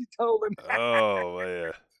 That's what she told him. Oh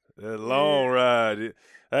man, a long ride.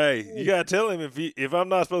 Hey, you gotta tell him if I'm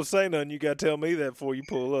not supposed to say nothing, you gotta tell me that before you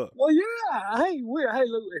pull up. Well, yeah. Hey,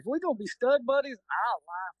 look, if we're gonna be stud buddies, I'll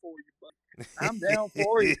lie for you, buddy. I'm down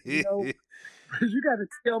for you. You got to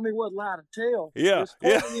tell me what lie to tell. Yeah.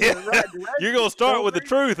 Right. You're gonna start with the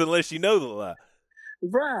truth unless you know the lie.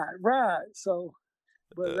 Right. So,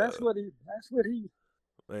 but that's what he.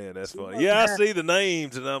 Man, that's funny. Yeah, I see the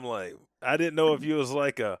names, and I'm like, I didn't know if you was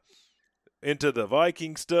like into the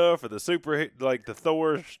Viking stuff or the super, like the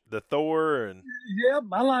Thor, and. Yep,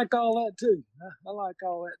 I like all that too.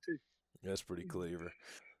 That's pretty clever.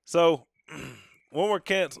 So. When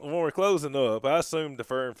we're closing up, I assume the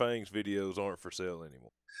Fur and Fangs videos aren't for sale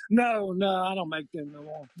anymore. No, I don't make them no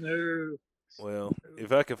more. No. Well,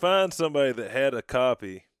 if I could find somebody that had a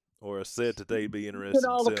copy or a set that they'd be interested in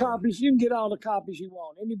selling. You can get all the copies you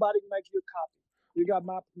want. Anybody can make you a copy. You got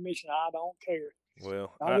my permission. I don't care.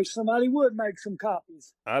 Well, I wish somebody would make some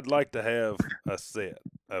copies. I'd like to have a set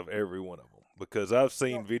of every one of them because I've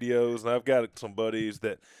seen videos and I've got some buddies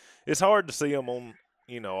that it's hard to see them on,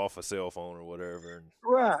 off a cell phone or whatever.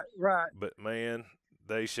 Right. But man,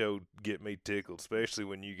 they get me tickled, especially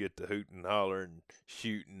when you get to hooting and hollering and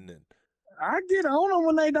shooting. And I get on them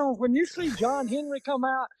when they don't. When you see John Henry come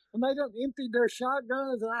out and they don't empty their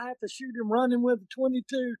shotguns and I have to shoot him running with a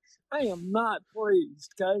 22, I am not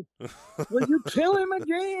pleased. Okay, will you kill him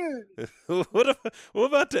again? What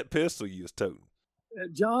about that pistol you was toting?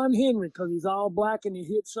 John Henry, because he's all black and he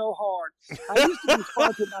hits so hard. I used to be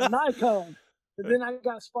sponsored by Nikon. And then I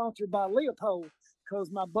got sponsored by Leopold because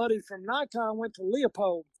my buddy from Nikon went to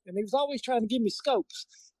Leopold and he was always trying to give me scopes.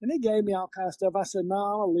 And he gave me all kinds of stuff. I said, no,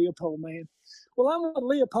 I'm a Leopold man. Well, I'm a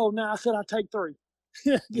Leopold now. I said, I'll take 3.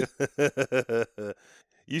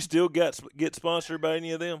 You still get sponsored by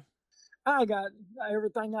any of them? I got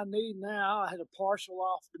everything I need now. I had a partial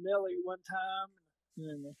off Benelli at one time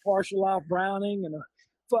and a partial off Browning.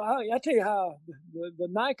 I tell you how, the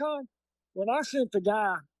Nikon, when I sent the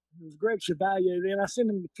guy, it was Greg Chevalier. Then I sent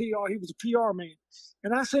him the PR. He was a PR man.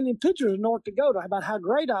 And I sent him pictures of North Dakota about how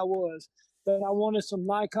great I was. That I wanted some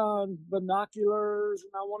Nikon binoculars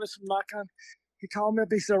and I wanted some Nikon. He called me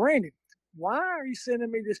up. He said, Randy, why are you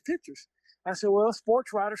sending me these pictures? I said, well,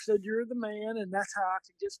 Sports Writer said you're the man and that's how I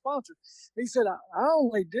can get sponsored. He said, I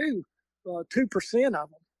only do 2% of them.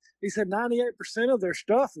 He said, 98% of their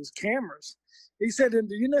stuff is cameras. He said, and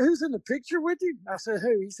do you know who's in the picture with you? I said,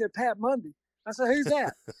 who? He said, Pat Mundy. I said, who's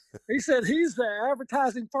that? He said, he's the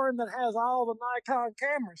advertising firm that has all the Nikon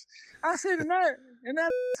cameras. I said, and that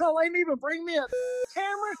so they didn't even bring me a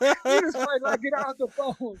camera. He just waited till I get out the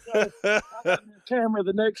phone. So I got me a camera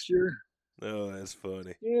the next year. Oh, that's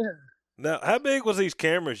funny. Yeah. Now, how big was these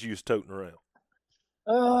cameras you was toting around?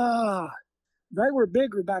 They were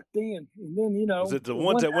bigger back then. And then, Was it the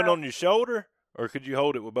ones that went on your shoulder? or could you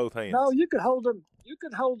hold it with both hands? No, you could hold them. You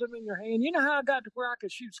could hold them in your hand. You know how I got to where I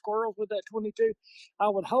could shoot squirrels with that 22? I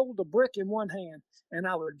would hold the brick in one hand, and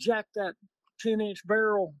I would jack that 10-inch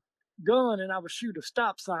barrel gun, and I would shoot a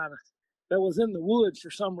stop sign that was in the woods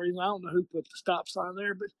for some reason. I don't know who put the stop sign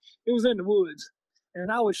there, but it was in the woods.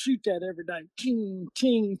 And I would shoot that every day, ting,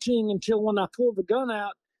 ting, ting, until when I pulled the gun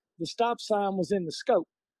out, the stop sign was in the scope.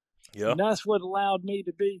 Yeah. And that's what allowed me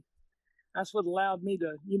to,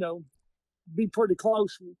 be pretty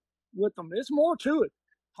close with them. It's more to it.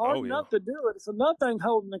 Hard enough to do it. It's another thing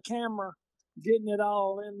holding the camera, getting it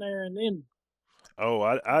all in there and in. Oh,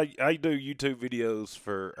 I do YouTube videos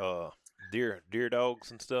for deer dogs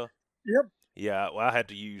and stuff. Yep. Yeah, well, I had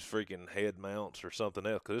to use freaking head mounts or something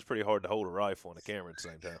else because it's pretty hard to hold a rifle and a camera at the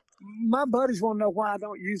same time. My buddies want to know why I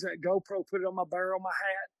don't use that GoPro, put it on my barrel, my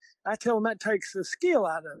hat. I tell them that takes the skill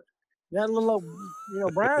out of it. That little old,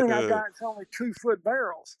 Browning I got, it's only 2-foot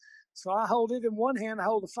barrels. So I hold it in one hand, I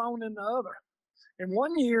hold the phone in the other. And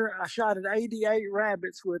one year I shot at 88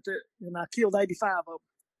 rabbits with it, and I killed 85 of them.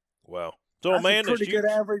 Wow. So That's a pretty good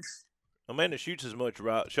average. A man that shoots as much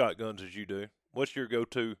shotguns as you do, what's your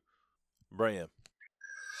go-to brand?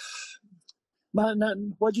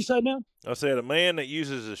 What'd you say now? I said a man that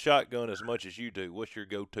uses a shotgun as much as you do, what's your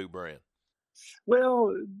go-to brand?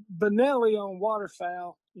 Well, Benelli on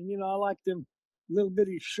waterfowl, and I like them little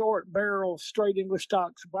bitty short barrel straight English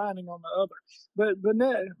stocks, Browning on the other. But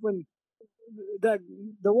when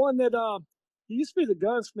the one that he used to be the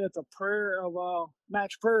gunsmith of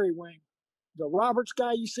Max Prairie Wing, the Roberts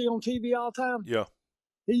guy you see on TV all the time. Yeah.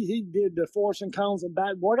 He did the force and cones and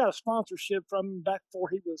back. Boy, I got a sponsorship from him back before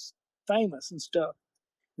he was famous and stuff.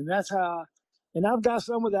 And that's how. And I've got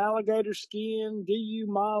some with alligator skin, DU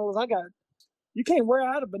models. You can't wear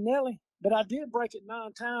out a Benelli, but I did break it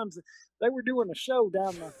 9 times. They were doing a show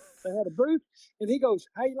down there. They had a booth, and he goes,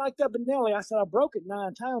 "How you like that Benelli?" I said, "I broke it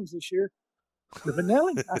 9 times this year." The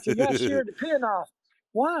Benelli? I said, "Yeah, sheared the pin off."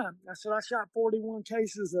 Why? I said, "I shot 41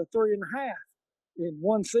 cases of 3.5 in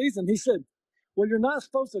one season." He said, "Well, you're not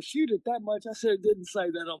supposed to shoot it that much." I said, "It didn't say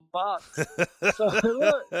that on the box." So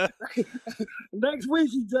look, next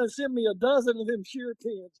week he just sent me a dozen of them shear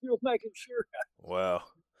pins. He was making sure. Wow.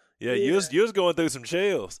 Yeah, you was going through some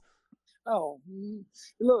shells. Oh,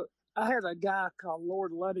 look, I had a guy called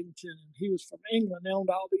Lord Luddington, and he was from England,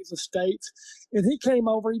 owned all these estates. And he came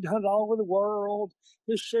over, he'd hunted all over the world.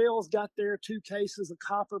 His shells got there 2 cases of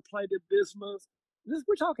copper-plated bismuth.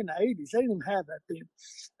 We're talking the 80s. They didn't even have that then.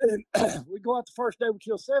 And we go out the first day, we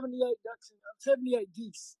kill 78 ducks and 78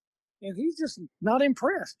 geese. And he's just not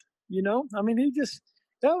impressed, I mean,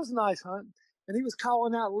 that was a nice hunt. And he was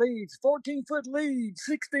calling out leads, 14-foot lead,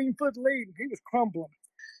 16-foot lead. And he was crumbling.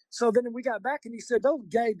 So then we got back and he said, "Those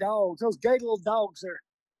gay dogs, those gay little dogs there."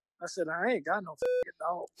 I said, "I ain't got no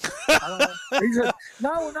dogs." I don't know. He said,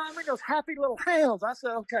 no, I mean those happy little hounds. I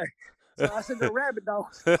said, "Okay." So I said, "They're rabbit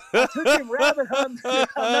dogs." I took him rabbit hunting.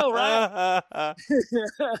 I know, right?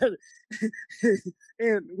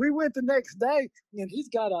 And we went the next day, and he's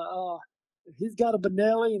got a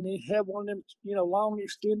Benelli, and he had one of them, long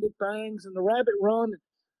extended things, and the rabbit run, and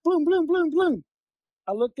bloom, bloom, bloom, bloom.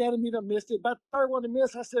 I looked at him, he done missed it. About the third one he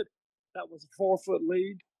missed, I said, "That was a 4-foot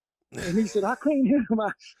lead." And he said, "I couldn't hit him."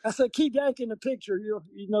 I said, "Keep yanking the picture.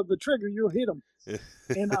 The trigger, you'll hit him."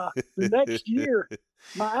 And the next year,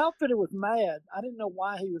 my outfitter was mad. I didn't know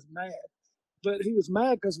why he was mad. But he was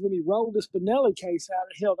mad because when he rolled this Benelli case out,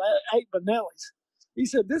 it held 8 Benellis. He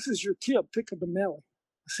said, "This is your tip. Pick a Benelli."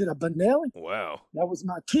 I said, "A Benelli?" Wow. That was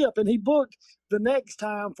my tip. And he booked the next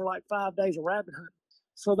time for like 5 days of rabbit hunting.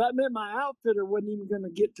 So that meant my outfitter wasn't even going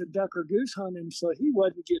to get to duck or goose hunting, so he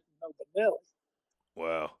wasn't getting no Benelli.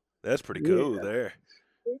 Wow. That's pretty cool there.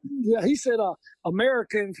 Yeah, he said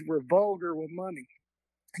Americans were vulgar with money.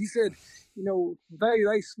 He said,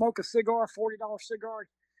 they smoke a cigar, $40 cigar.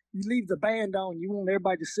 You leave the band on, you want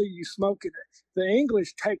everybody to see you smoking it. The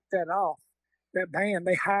English take that off, that band.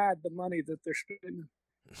 They hide the money that they're spending.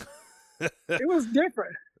 It was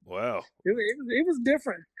different. Wow. It was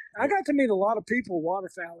different. I got to meet a lot of people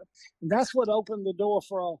waterfowling, and that's what opened the door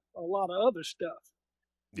for a lot of other stuff.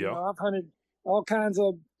 Yeah. I've hunted all kinds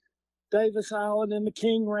of Davis Island and the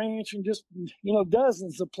King Ranch and just,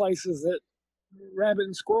 dozens of places that rabbit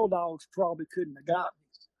and squirrel dogs probably couldn't have gotten.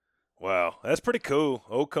 Wow, that's pretty cool.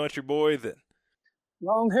 Old country boy that.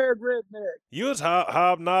 Long-haired redneck. You was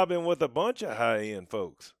hobnobbing with a bunch of high-end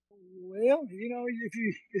folks. Well,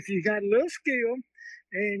 if you got a little skill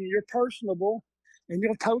and you're personable and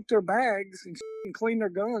you'll tote their bags and clean their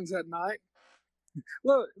guns at night.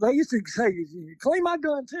 Look, they used to say, "Clean my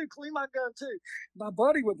gun too, clean my gun too." My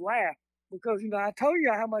buddy would laugh because, I told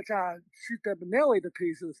you how much I shoot that Benelli to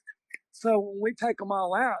pieces. So when we take them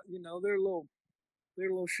all out, their little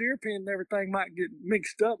shear pin and everything might get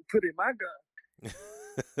mixed up and put in my gun.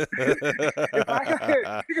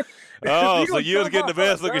 So you was getting the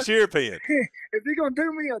best looking shear pin. If you're gonna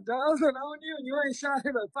do me a dozen on you and you ain't shot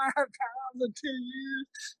it 5 times in 2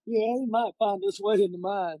 years, you might find this way into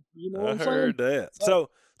mine. You know what I'm saying? I heard that.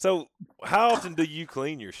 So how often do you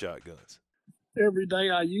clean your shotguns? Every day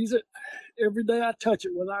I use it. Every day I touch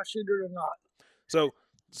it, whether I shoot it or not. So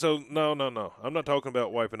no. I'm not talking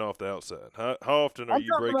about wiping off the outside. How often are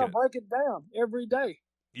you breaking it? I'm talking about break it down every day.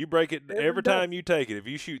 You break it every time you take it. If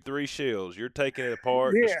you shoot 3 shells, you're taking it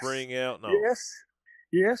apart, the spring out. No.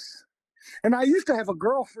 Yes. And I used to have a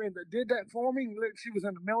girlfriend that did that for me. She was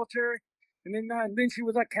in the military, and then she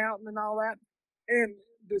was accountant and all that. And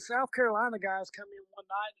the South Carolina guys come in one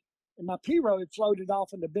night, and my P-row had floated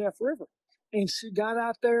off in the Death River. And she got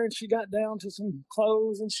out there, and she got down to some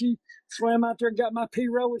clothes, and she swam out there and got my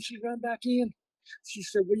P-row, and she ran back in. She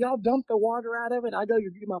said, "Will y'all dump the water out of it? I go to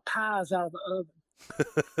get my pies out of the oven."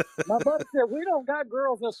 My buddy said, "We don't got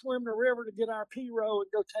girls that swim the river to get our P-row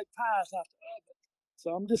and go take pies out the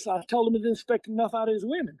oven." So I told him he didn't expect enough out of his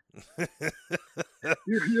women.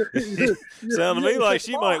 Sound to me like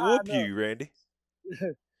she might whoop you, Randy.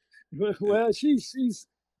 Well, she was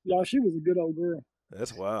a good old girl.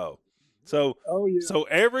 That's wild. So, yeah. So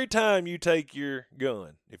every time you take your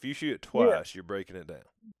gun, if you shoot it twice, you're breaking it down.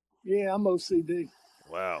 Yeah, I'm OCD.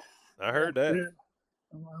 Wow, I heard that. Yeah.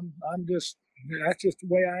 That's just the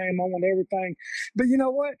way I am on everything. But you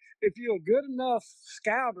know what? If you're a good enough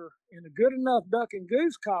scouter and a good enough duck and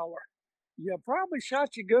goose caller, you probably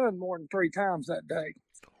shot your gun more than 3 times that day.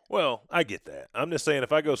 Well, I get that. I'm just saying,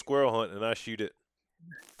 if I go squirrel hunting and I shoot it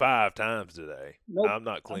 5 times today, I'm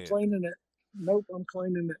not cleaning. I'm cleaning it. Nope, I'm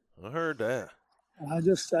cleaning it. I heard that.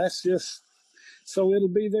 That's just so it'll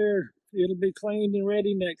be there. It'll be cleaned and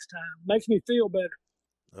ready next time. Makes me feel better.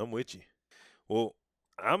 I'm with you. Well,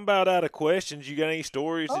 I'm about out of questions. You got any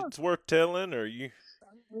stories that's worth telling, or you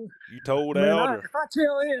told out?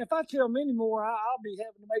 If I tell many more, I'll be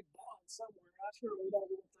having to make bonds somewhere. I surely don't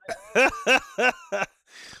want that.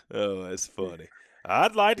 Oh, that's funny.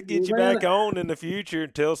 I'd like to get you back on in the future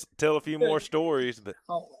and tell a few more stories, but.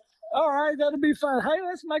 All right, that'll be fun. Hey,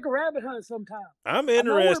 let's make a rabbit hunt sometime. I'm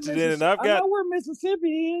interested in it. I know where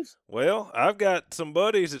Mississippi is. Well, I've got some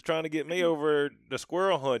buddies that's trying to get me over the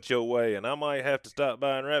squirrel hunt your way, and I might have to stop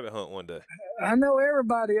by and rabbit hunt one day. I know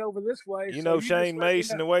everybody over this way. You know Shane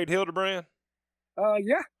Mason and Wade Hildebrand?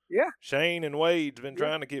 Yeah. Shane and Wade's been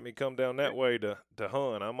trying to get me come down that way to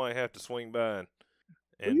hunt. I might have to swing by and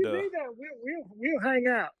you need that. We'll hang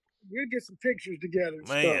out. We'll get some pictures together.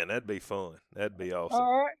 Man, that'd be fun. That'd be awesome.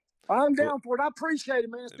 All right. I'm down for it. I appreciate it,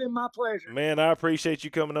 man. It's been my pleasure. Man, I appreciate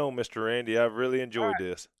you coming on, Mr. Randy. I've really enjoyed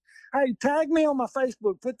this. Hey, tag me on my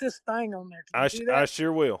Facebook. Put this thing on there. I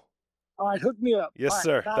sure will. All right, hook me up. Yes,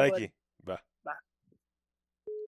 sir. Thank you.